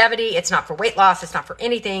longevity. It's not for weight loss. It's not for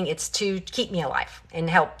anything. It's to keep me alive and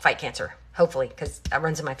help fight cancer, hopefully, because that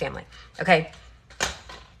runs in my family. Okay.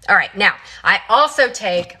 All right, now, I also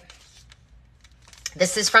take,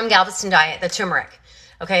 this is from Galveston Diet, the turmeric.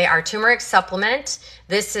 Okay, our turmeric supplement.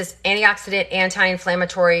 This is antioxidant,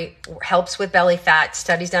 anti-inflammatory, helps with belly fat,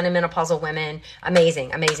 studies done in menopausal women.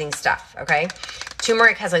 Amazing, amazing stuff, okay?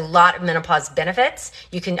 Turmeric has a lot of menopause benefits.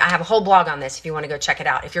 I have a whole blog on this if you want to go check it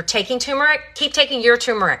out. If you're taking turmeric, keep taking your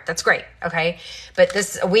turmeric. That's great, okay? But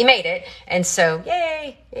we made it, and so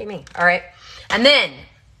yay me, all right? And then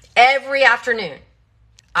every afternoon,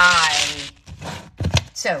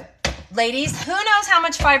 so ladies, who knows how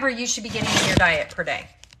much fiber you should be getting in your diet per day?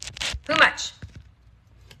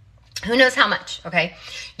 Who knows how much, okay?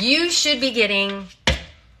 You should be getting,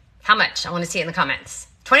 how much? I want to see it in the comments.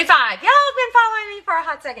 25. Y'all have been following me for a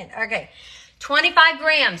hot second. Okay. 25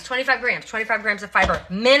 grams of fiber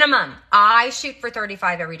minimum. I shoot for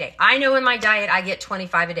 35 every day. I know in my diet I get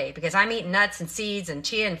 25 a day because I'm eating nuts and seeds and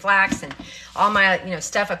chia and flax and all my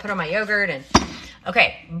stuff I put on my yogurt. And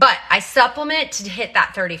okay, but I supplement to hit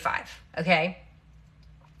that 35. Okay,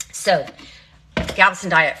 so Galveston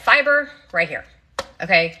Diet fiber right here.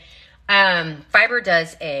 Okay, fiber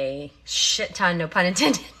does a shit ton, no pun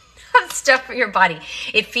intended, stuff for your body.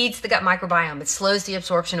 It feeds the gut microbiome. It slows the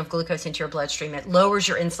absorption of glucose into your bloodstream. It lowers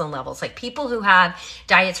your insulin levels. Like people who have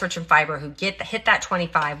diets rich in fiber, who hit that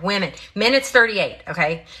 25, women, men it's 38,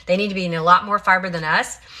 okay? They need to be in a lot more fiber than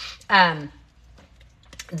us.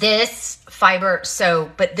 This fiber,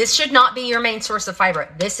 but this should not be your main source of fiber.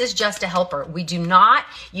 This is just a helper.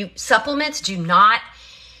 Supplements do not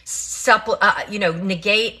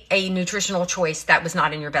negate a nutritional choice that was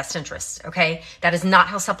not in your best interest, okay? That is not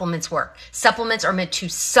how supplements work. Supplements are meant to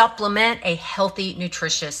supplement a healthy,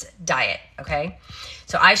 nutritious diet, okay?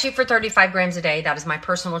 So I shoot for 35 grams a day. That is my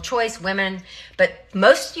personal choice, women. But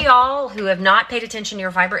most of y'all who have not paid attention to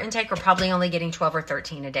your fiber intake are probably only getting 12 or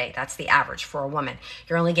 13 a day. That's the average for a woman.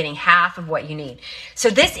 You're only getting half of what you need. So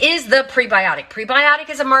this is the prebiotic. Prebiotic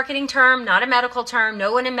is a marketing term, not a medical term.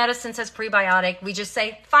 No one in medicine says prebiotic. We just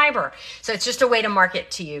say fiber. So it's just a way to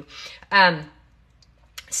market to you.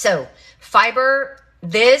 So fiber,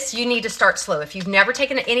 this you need to start slow. If you've never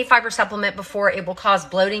taken any fiber supplement before, it will cause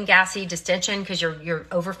bloating, gassy, distension because you're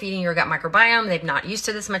overfeeding your gut microbiome. They're not used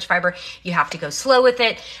to this much fiber. You have to go slow with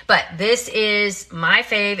it. But this is my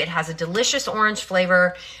fave. It has a delicious orange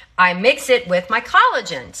flavor. I mix it with my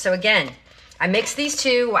collagen. So again, I mix these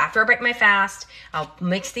two after I break my fast. I'll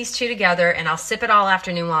mix these two together and I'll sip it all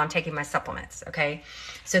afternoon while I'm taking my supplements, okay?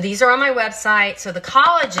 So these are on my website. So the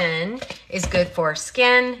collagen is good for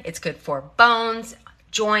skin. It's good for bones,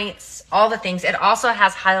 joints, all the things. It also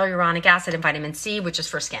has hyaluronic acid and vitamin C, which is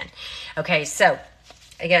for skin. Okay, so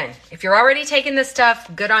again, if you're already taking this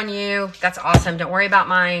stuff, good on you. That's awesome. Don't worry about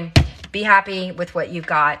mine. Be happy with what you've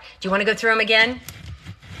got. Do you want to go through them again?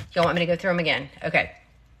 Y'all want me to go through them again? Okay.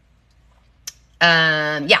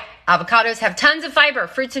 Yeah, avocados have tons of fiber,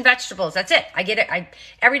 fruits and vegetables. That's it. I get it.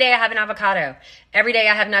 Every day I have an avocado. Every day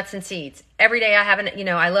I have nuts and seeds. Every day I have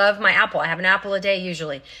I love my apple. I have an apple a day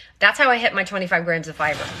usually. That's how I hit my 25 grams of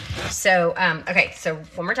fiber. So, okay. So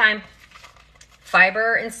one more time,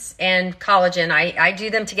 fiber and collagen. I do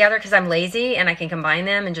them together because I'm lazy and I can combine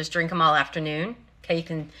them and just drink them all afternoon.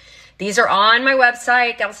 Okay. These are on my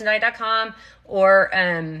website, galvestondiet.com,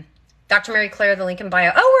 or, Dr. Mary Claire, the link in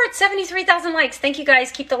bio. Oh, we're at 73,000 likes. Thank you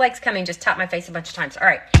guys. Keep the likes coming. Just tap my face a bunch of times. All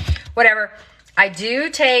right, whatever. I do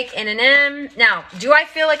take N&M. Now, do I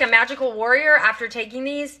feel like a magical warrior after taking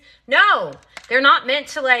these? No, they're not meant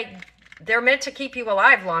to they're meant to keep you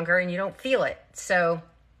alive longer and you don't feel it. So,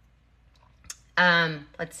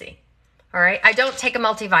 let's see. All right. I don't take a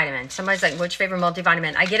multivitamin. Somebody's like, what's your favorite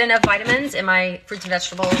multivitamin? I get enough vitamins in my fruits and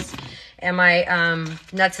vegetables and my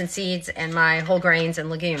nuts and seeds and my whole grains and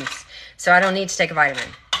legumes. So I don't need to take a vitamin.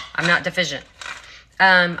 I'm not deficient.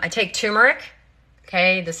 I take turmeric.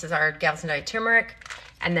 Okay, this is our Galveston Diet turmeric.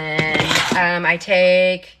 And then I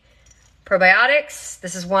take probiotics.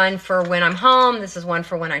 This is one for when I'm home. This is one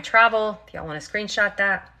for when I travel. If y'all want to screenshot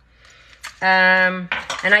that. And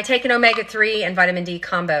I take an omega-3 and vitamin D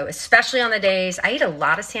combo, especially on the days. I eat a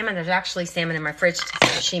lot of salmon. There's actually salmon in my fridge to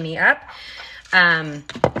sashimi up.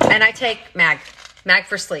 And I take mag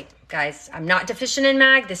for sleep. Guys, I'm not deficient in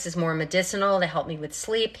mag. This is more medicinal to help me with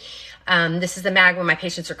sleep. This is the mag when my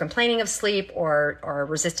patients are complaining of sleep or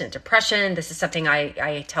resistant depression. This is something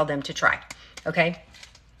I tell them to try. Okay.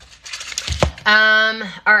 All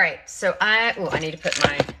right. So I need to put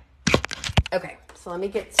okay. So let me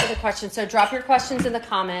get to the questions. So drop your questions in the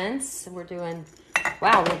comments. We're doing,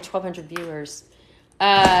 wow, we have 1,200 viewers.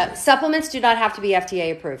 Supplements do not have to be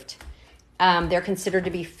FDA approved. They're considered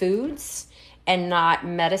to be foods and not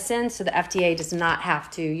medicine. So the FDA does not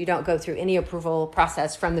have to, you don't go through any approval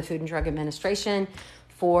process from the Food and Drug Administration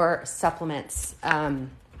for supplements.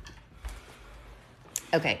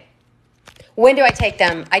 Okay. When do I take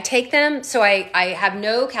them? I take them, so I have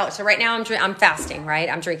no calories. So right now I'm fasting, right?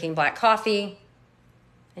 I'm drinking black coffee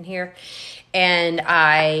in here. And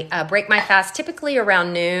I break my fast typically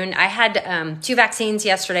around noon. I had 2 vaccines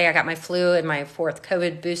yesterday. I got my flu and my 4th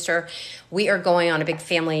COVID booster. We are going on a big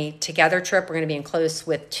family together trip. We're going to be in close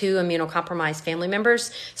with 2 immunocompromised family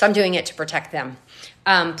members. So I'm doing it to protect them.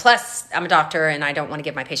 Plus, I'm a doctor and I don't want to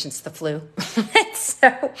give my patients the flu.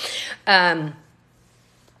 So,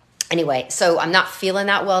 anyway, so I'm not feeling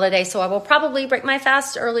that well today. So I will probably break my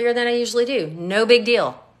fast earlier than I usually do. No big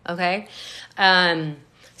deal. Okay.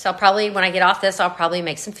 So I'll probably, when I get off this, I'll probably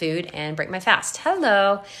make some food and break my fast.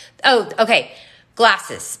 Hello. Oh, okay.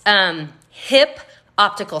 Glasses. HIP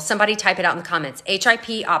Optical. Somebody type it out in the comments.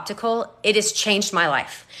 HIP Optical. It has changed my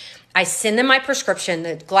life. I send them my prescription.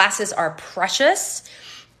 The glasses are precious.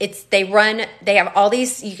 They have all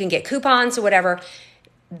these, you can get coupons or whatever.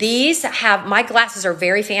 These have, my glasses are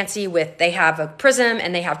very fancy they have a prism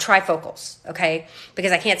and they have trifocals, okay?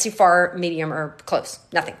 Because I can't see far, medium, or close,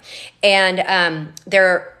 nothing. And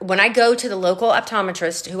when I go to the local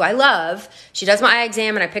optometrist, who I love, she does my eye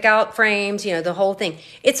exam and I pick out frames, the whole thing.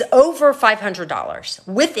 It's over $500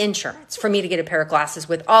 with insurance for me to get a pair of glasses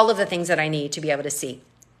with all of the things that I need to be able to see.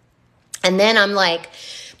 And then I'm like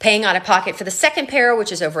paying out of pocket for the second pair,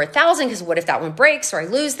 which is over $1,000, because what if that one breaks or I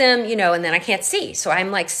lose them, and then I can't see. So I'm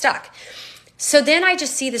like stuck. So then I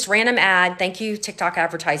just see this random ad, thank you TikTok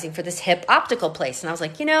advertising, for this hip optical place. And I was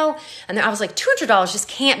like, and I was like, $200 just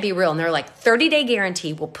can't be real. And they're like 30-day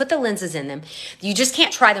guarantee. We'll put the lenses in them. You just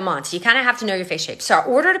can't try them on. So you kind of have to know your face shape. So I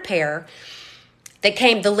ordered a pair that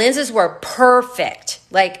the lenses were perfect.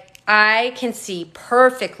 Like I can see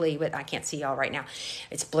perfectly I can't see y'all right now.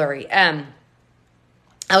 It's blurry.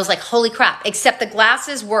 I was like, holy crap, except the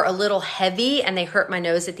glasses were a little heavy and they hurt my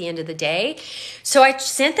nose at the end of the day. So I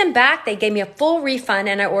sent them back. They gave me a full refund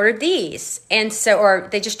and I ordered these. Or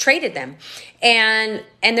they just traded them and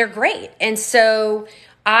they're great. And so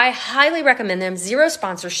I highly recommend them. Zero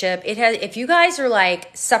sponsorship. If you guys are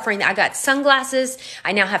like suffering, I got sunglasses.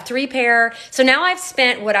 I now have 3 pair. So now I've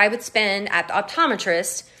spent what I would spend at the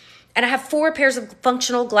optometrist. And I have 4 pairs of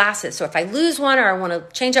functional glasses. So if I lose one or I want to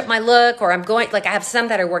change up my look, or I have some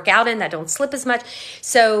that I work out in that don't slip as much.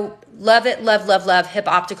 So love it, love, love, love. Hip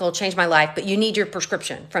Optical changed my life, but you need your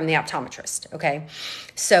prescription from the optometrist, okay?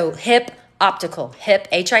 So Hip Optical, Hip,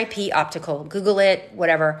 H-I-P Optical. Google it,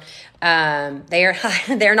 whatever. They're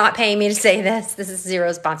not paying me to say this. This is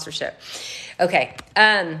zero sponsorship. Okay.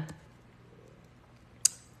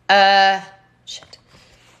 Shit.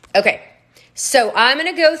 Okay. So I'm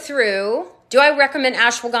going to go through, do I recommend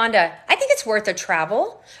ashwagandha? I think it's worth a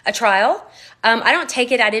trial. I don't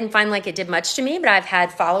take it. I didn't find like it did much to me, but I've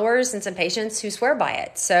had followers and some patients who swear by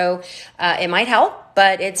it. So it might help,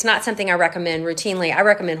 but it's not something I recommend routinely. I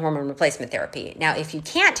recommend hormone replacement therapy. Now, if you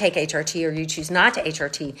can't take HRT or you choose not to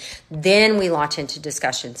HRT, then we launch into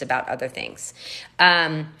discussions about other things.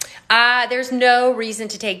 There's no reason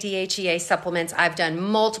to take DHEA supplements. I've done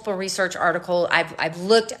multiple research articles. I've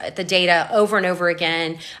looked at the data over and over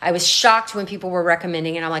again. I was shocked when people were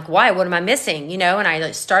recommending it. And I'm like, why? What am I missing? And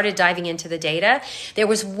I started diving into the data. There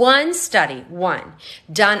was one study,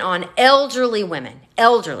 done on elderly women,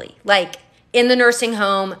 like in the nursing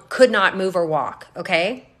home, could not move or walk,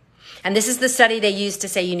 okay? And this is the study they used to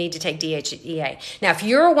say you need to take DHEA. Now, if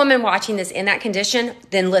you're a woman watching this in that condition,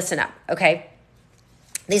 then listen up, okay?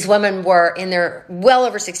 These women were well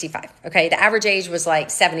over 65, okay? The average age was like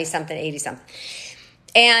 70-something, 80-something.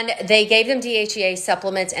 And they gave them DHEA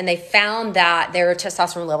supplements, and they found that their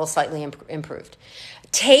testosterone levels slightly improved.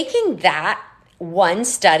 Taking that one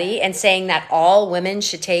study and saying that all women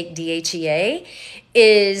should take DHEA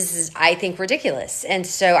is, I think, ridiculous. And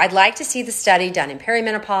so I'd like to see the study done in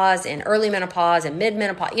perimenopause, in early menopause, and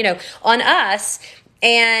mid-menopause, on us,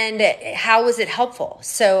 and how was it helpful?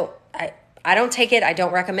 So I don't take it. I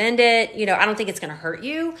don't recommend it. I don't think it's going to hurt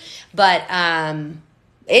you, but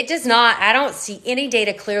it does not. I don't see any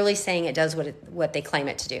data clearly saying it does what they claim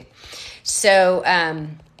it to do. So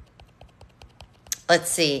let's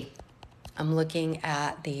see. I'm looking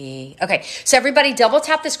at okay. So everybody double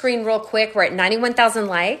tap the screen real quick. We're at 91,000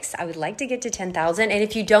 likes. I would like to get to 10,000. And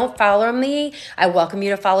if you don't follow me, I welcome you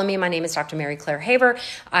to follow me. My name is Dr. Mary Claire Haver.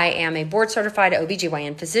 I am a board certified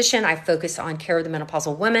OBGYN physician. I focus on care of the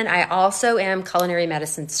menopausal women. I also am culinary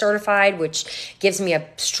medicine certified, which gives me a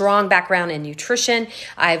strong background in nutrition.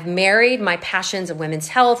 I've married my passions of women's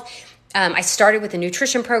health. I started with a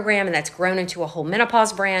nutrition program, and that's grown into a whole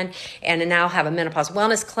menopause brand, and I now have a menopause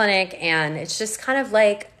wellness clinic, and it's just kind of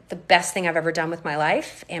like the best thing I've ever done with my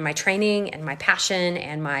life and my training and my passion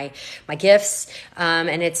and my gifts. And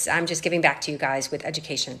I'm just giving back to you guys with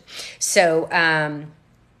education. So,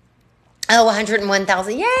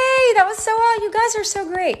 101,000. Yay. That was so well. You guys are so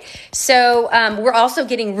great. So we're also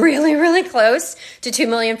getting really, really close to 2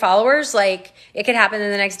 million followers. Like it could happen in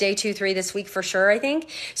the next day, 2, 3 this week for sure, I think.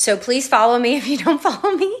 So please follow me if you don't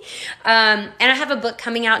follow me. And I have a book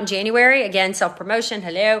coming out in January. Again, self-promotion.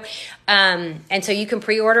 Hello. And so you can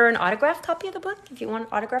pre-order an autographed copy of the book. If you want an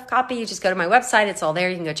autographed copy, you just go to my website. It's all there.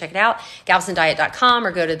 You can go check it out, galvestondiet.com,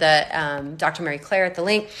 or go to the Dr. Mary Claire at the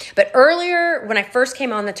link. But earlier, when I first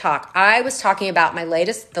came on the talk, I was talking about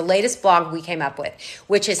the latest blog we came up with,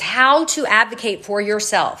 which is how to advocate for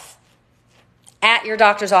yourself at your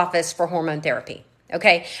doctor's office for hormone therapy.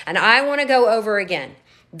 Okay. And I want to go over again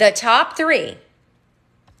the top 3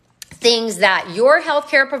 things that your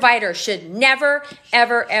healthcare provider should never,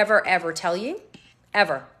 ever, ever, ever tell you.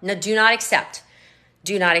 Ever. No, do not accept.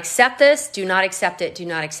 Do not accept this. Do not accept it. Do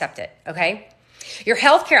not accept it. Okay. Your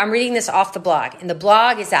healthcare, I'm reading this off the blog, and the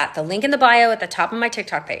blog is at the link in the bio at the top of my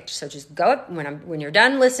TikTok page. So just go up when you're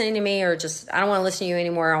done listening to me, or just I don't want to listen to you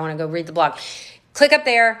anymore, I want to go read the blog. Click up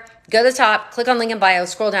there, go to the top, click on link in bio,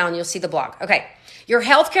 scroll down, you'll see the blog. Okay. Your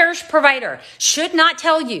healthcare provider should not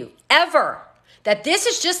tell you ever that this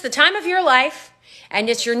is just the time of your life and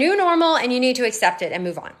it's your new normal and you need to accept it and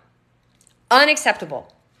move on.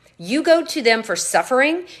 Unacceptable. You go to them for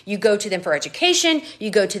suffering. You go to them for education.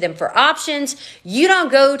 You go to them for options. You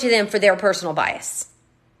don't go to them for their personal bias.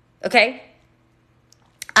 Okay?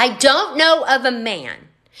 I don't know of a man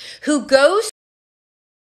who goes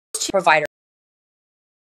to a provider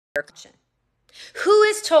who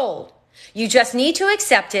is told, you just need to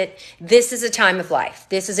accept it. This is a time of life.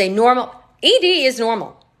 This is a normal. ED is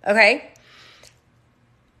normal. Okay?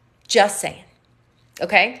 Just saying.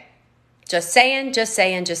 Okay? Just saying.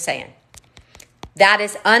 That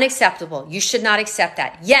is unacceptable. You should not accept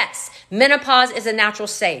that. Yes, menopause is a natural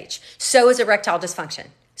stage. So is erectile dysfunction.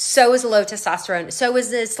 So is low testosterone. So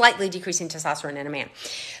is the slightly decreasing testosterone in a man.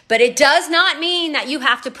 But it does not mean that you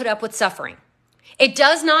have to put up with suffering. It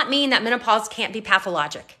does not mean that menopause can't be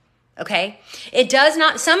pathologic. Okay? It does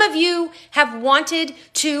not. Some of you have wanted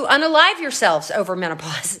to unalive yourselves over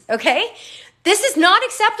menopause. Okay? This is not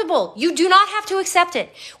acceptable. You do not have to accept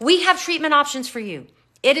it. We have treatment options for you.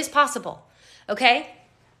 It is possible. Okay?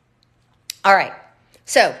 All right.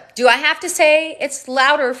 So, do I have to say it's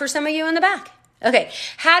louder for some of you in the back? Okay.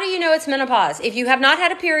 How do you know it's menopause? If you have not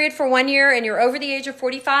had a period for 1 year and you're over the age of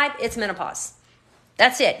 45, it's menopause.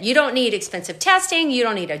 That's it. You don't need expensive testing. You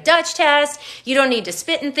don't need a Dutch test. You don't need to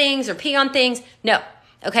spit in things or pee on things. No.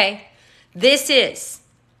 Okay? It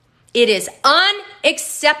is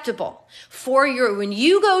unacceptable when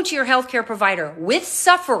you go to your healthcare provider with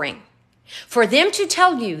suffering, for them to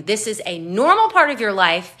tell you this is a normal part of your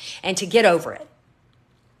life and to get over it.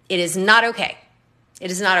 It is not okay. It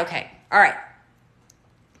is not okay. All right.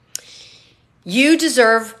 You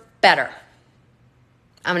deserve better.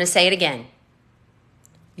 I'm going to say it again.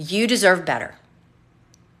 You deserve better.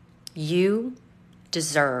 You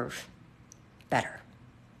deserve better.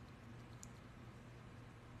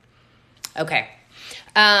 Okay.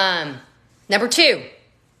 Number 2,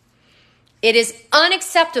 it is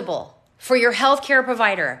unacceptable for your healthcare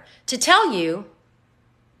provider to tell you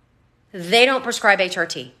they don't prescribe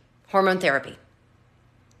HRT, hormone therapy,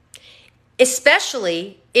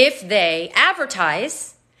 especially if they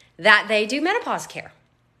advertise that they do menopause care,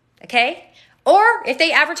 okay? Or if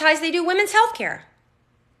they advertise they do women's health care.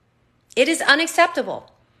 It is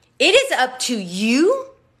unacceptable. It is up to you.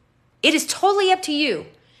 It is totally up to you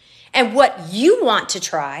and what you want to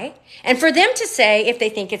try, and for them to say if they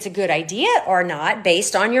think it's a good idea or not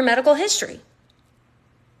based on your medical history.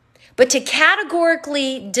 But to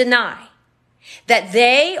categorically deny that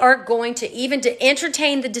they are going to even to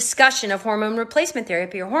entertain the discussion of hormone replacement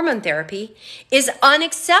therapy or hormone therapy is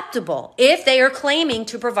unacceptable if they are claiming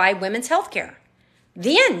to provide women's health care.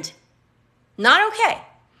 The end. Not okay.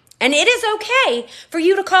 And it is okay for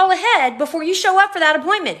you to call ahead before you show up for that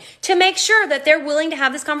appointment to make sure that they're willing to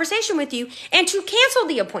have this conversation with you and to cancel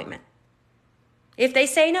the appointment if they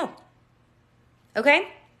say no. Okay?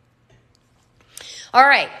 All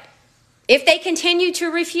right. If they continue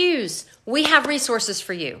to refuse, we have resources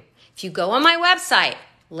for you. If you go on my website,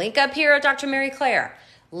 link up here at Dr. Mary Claire,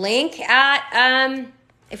 link at,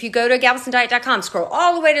 if you go to galvestondiet.com, scroll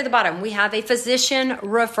all the way to the bottom, we have a physician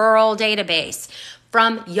referral database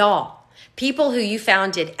from y'all. People who you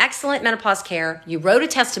found did excellent menopause care. You wrote a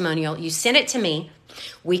testimonial. You sent it to me.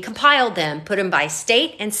 We compiled them, put them by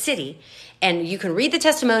state and city, and you can read the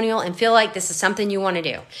testimonial and feel like this is something you want to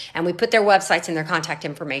do. And we put their websites and their contact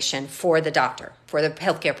information for the doctor, for the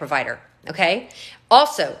healthcare provider. Okay?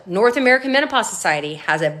 Also, North American Menopause Society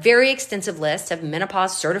has a very extensive list of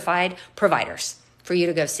menopause certified providers for you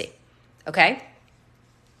to go see. Okay?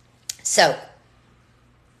 So,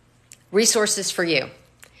 resources for you.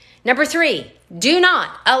 Number 3, do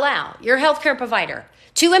not allow your healthcare provider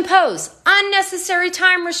to impose unnecessary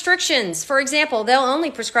time restrictions. For example, they'll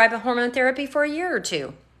only prescribe a hormone therapy for a year or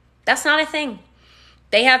 2. That's not a thing.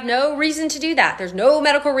 They have no reason to do that. There's no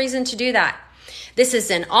medical reason to do that. This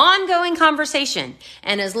is an ongoing conversation.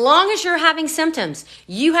 And as long as you're having symptoms,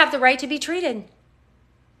 you have the right to be treated.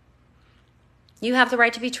 You have the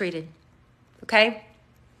right to be treated. Okay?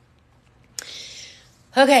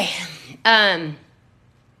 Okay.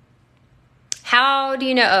 How do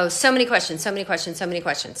you know? Oh, so many questions.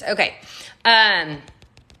 Okay.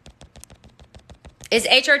 Is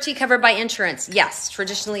HRT covered by insurance? Yes,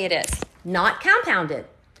 traditionally it is. Not compounded.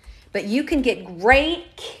 But you can get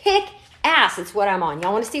great kick ass. It's what I'm on.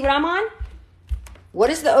 Y'all want to see what I'm on? What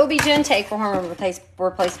does the OB-GYN take for hormone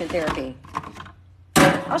replacement therapy?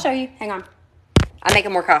 I'll show you. Hang on. I'm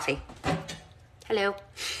making more coffee. Hello.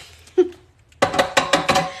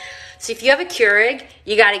 So if you have a Keurig,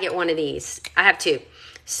 you got to get one of these. I have two.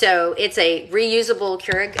 So it's a reusable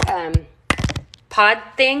Keurig pod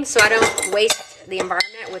thing, so I don't waste the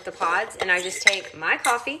environment with the pods. And I just take my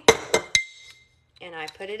coffee and I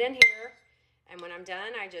put it in here. And when I'm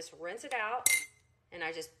done, I just rinse it out and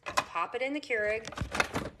I just pop it in the Keurig.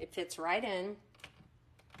 It fits right in.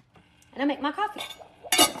 And I make my coffee.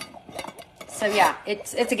 So yeah,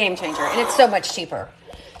 it's a game changer, and it's so much cheaper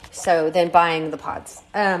than buying the pods.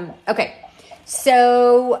 Okay,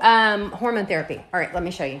 so hormone therapy. All right, let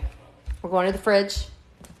me show you. We're going to the fridge.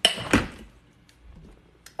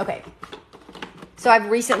 Okay, so I've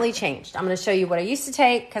recently changed. I'm going to show you what I used to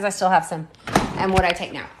take, because I still have some, and what I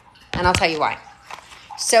take now, and I'll tell you why.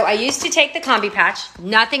 So I used to take the Combi Patch.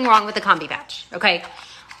 Nothing wrong with the Combi Patch, okay?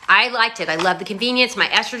 I liked it. I love the convenience. My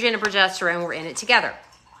estrogen and progesterone were in it together.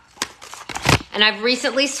 And I've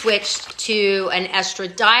recently switched to an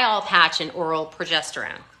estradiol patch and oral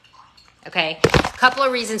progesterone. Okay, a couple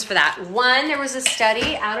of reasons for that. One, there was a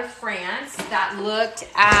study out of France that looked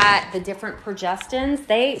at the different progestins.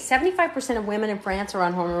 75% of women in France are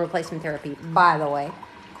on hormone replacement therapy, by the way.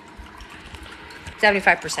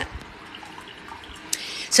 75%.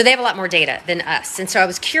 So they have a lot more data than us. And so I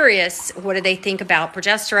was curious, what do they think about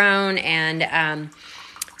progesterone? And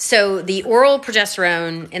so the oral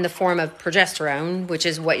progesterone in the form of progesterone, which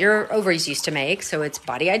is what your ovaries used to make, so it's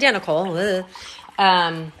body identical,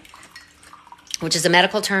 which is a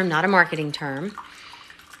medical term, not a marketing term,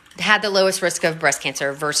 had the lowest risk of breast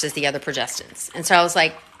cancer versus the other progestins. And so I was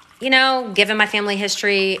like, given my family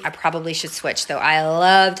history, I probably should switch, though I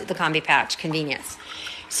loved the Combi Patch convenience.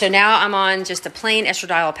 So now I'm on just a plain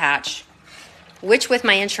estradiol patch, which with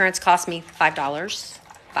my insurance cost me $5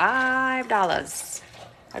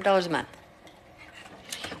 a month.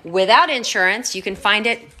 Without insurance, you can find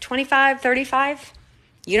it $25, $35.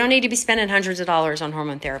 You don't need to be spending hundreds of dollars on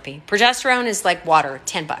hormone therapy. Progesterone is like water,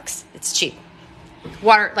 $10. It's cheap.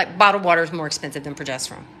 Water, like bottled water, is more expensive than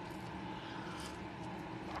progesterone.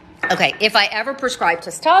 Okay, if I ever prescribe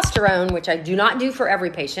testosterone, which I do not do for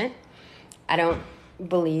every patient, I don't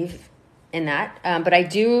believe in that, but I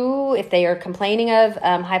do if they are complaining of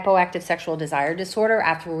hypoactive sexual desire disorder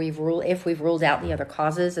if we've ruled out the other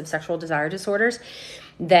causes of sexual desire disorders,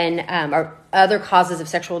 then or other causes of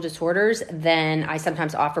sexual disorders, then I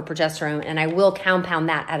sometimes offer progesterone, and I will compound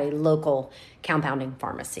that at a local compounding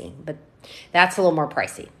pharmacy, but that's a little more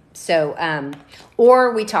pricey. So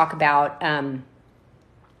or we talk about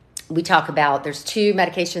there's two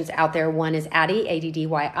medications out there. One is Addyi,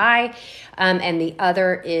 ADDYI, and the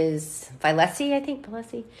other is Vyleesi, I think,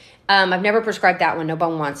 Vyleesi. I've never prescribed that one. No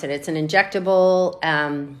one wants it. It's an injectable.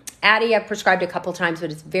 Addyi, I've prescribed a couple times,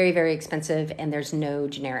 but it's very, very expensive, and there's no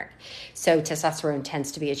generic. So testosterone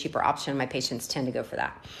tends to be a cheaper option. My patients tend to go for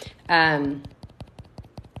that.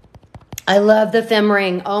 I love the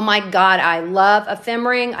Femring. Oh, my God. I love a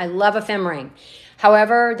Femring.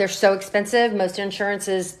 However, they're so expensive. Most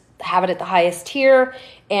insurances have it at the highest tier,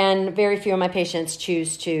 and very few of my patients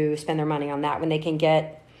choose to spend their money on that when they can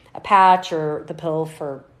get a patch or the pill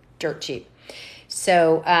for dirt cheap.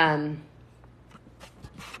 So I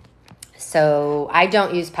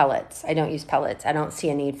don't use pellets. I don't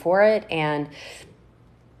see a need for it, and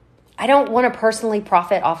I don't want to personally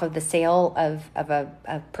profit off of the sale of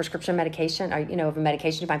a prescription medication, or of a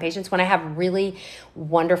medication to my patients, when I have really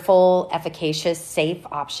wonderful, efficacious, safe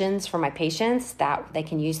options for my patients that they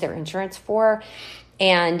can use their insurance for.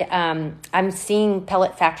 And I'm seeing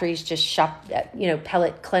pellet factories just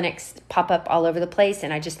pellet clinics pop up all over the place,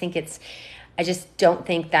 and I just don't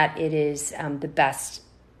think that it is the best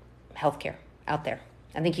healthcare out there.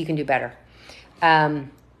 I think you can do better.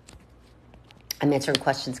 I'm answering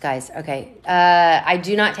questions, guys. Okay. I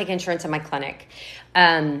do not take insurance in my clinic.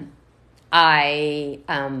 I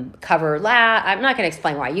cover lab. I'm not going to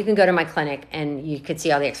explain why. You can go to my clinic and you could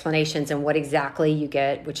see all the explanations and what exactly you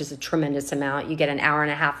get, which is a tremendous amount. You get an hour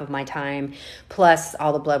and a half of my time, plus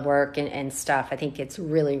all the blood work and stuff. I think it's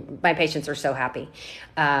really, my patients are so happy.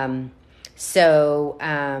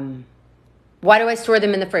 Why do I store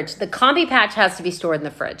them in the fridge? The Combi Patch has to be stored in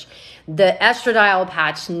the fridge. The estradiol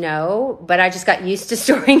patch, no, but I just got used to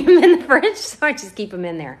storing them in the fridge, so I just keep them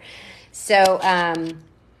in there. So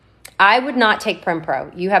I would not take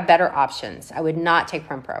Prempro. You have better options. I would not take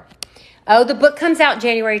Prempro. Oh, the book comes out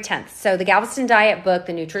January 10th. So the Galveston Diet Book,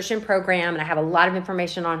 the nutrition program, and I have a lot of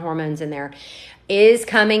information on hormones in there, is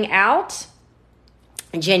coming out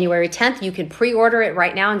January 10th. You can pre-order it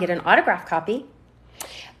right now and get an autographed copy.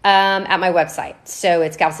 At my website. So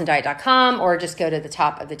it's galvestondiet.com, or just go to the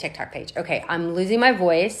top of the TikTok page. Okay, I'm losing my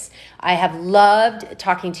voice. I have loved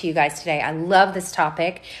talking to you guys today. I love this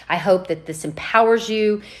topic. I hope that this empowers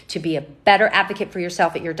you to be a better advocate for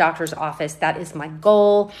yourself at your doctor's office. That is my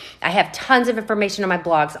goal. I have tons of information on my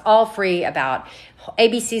blogs, all free, about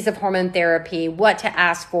ABCs of hormone therapy, what to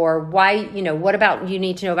ask for, why, what about you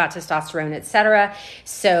need to know about testosterone, etc.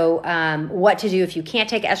 So what to do if you can't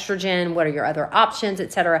take estrogen, what are your other options,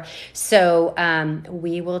 etc. So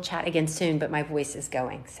we will chat again soon, but my voice is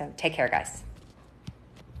going. So take care, guys.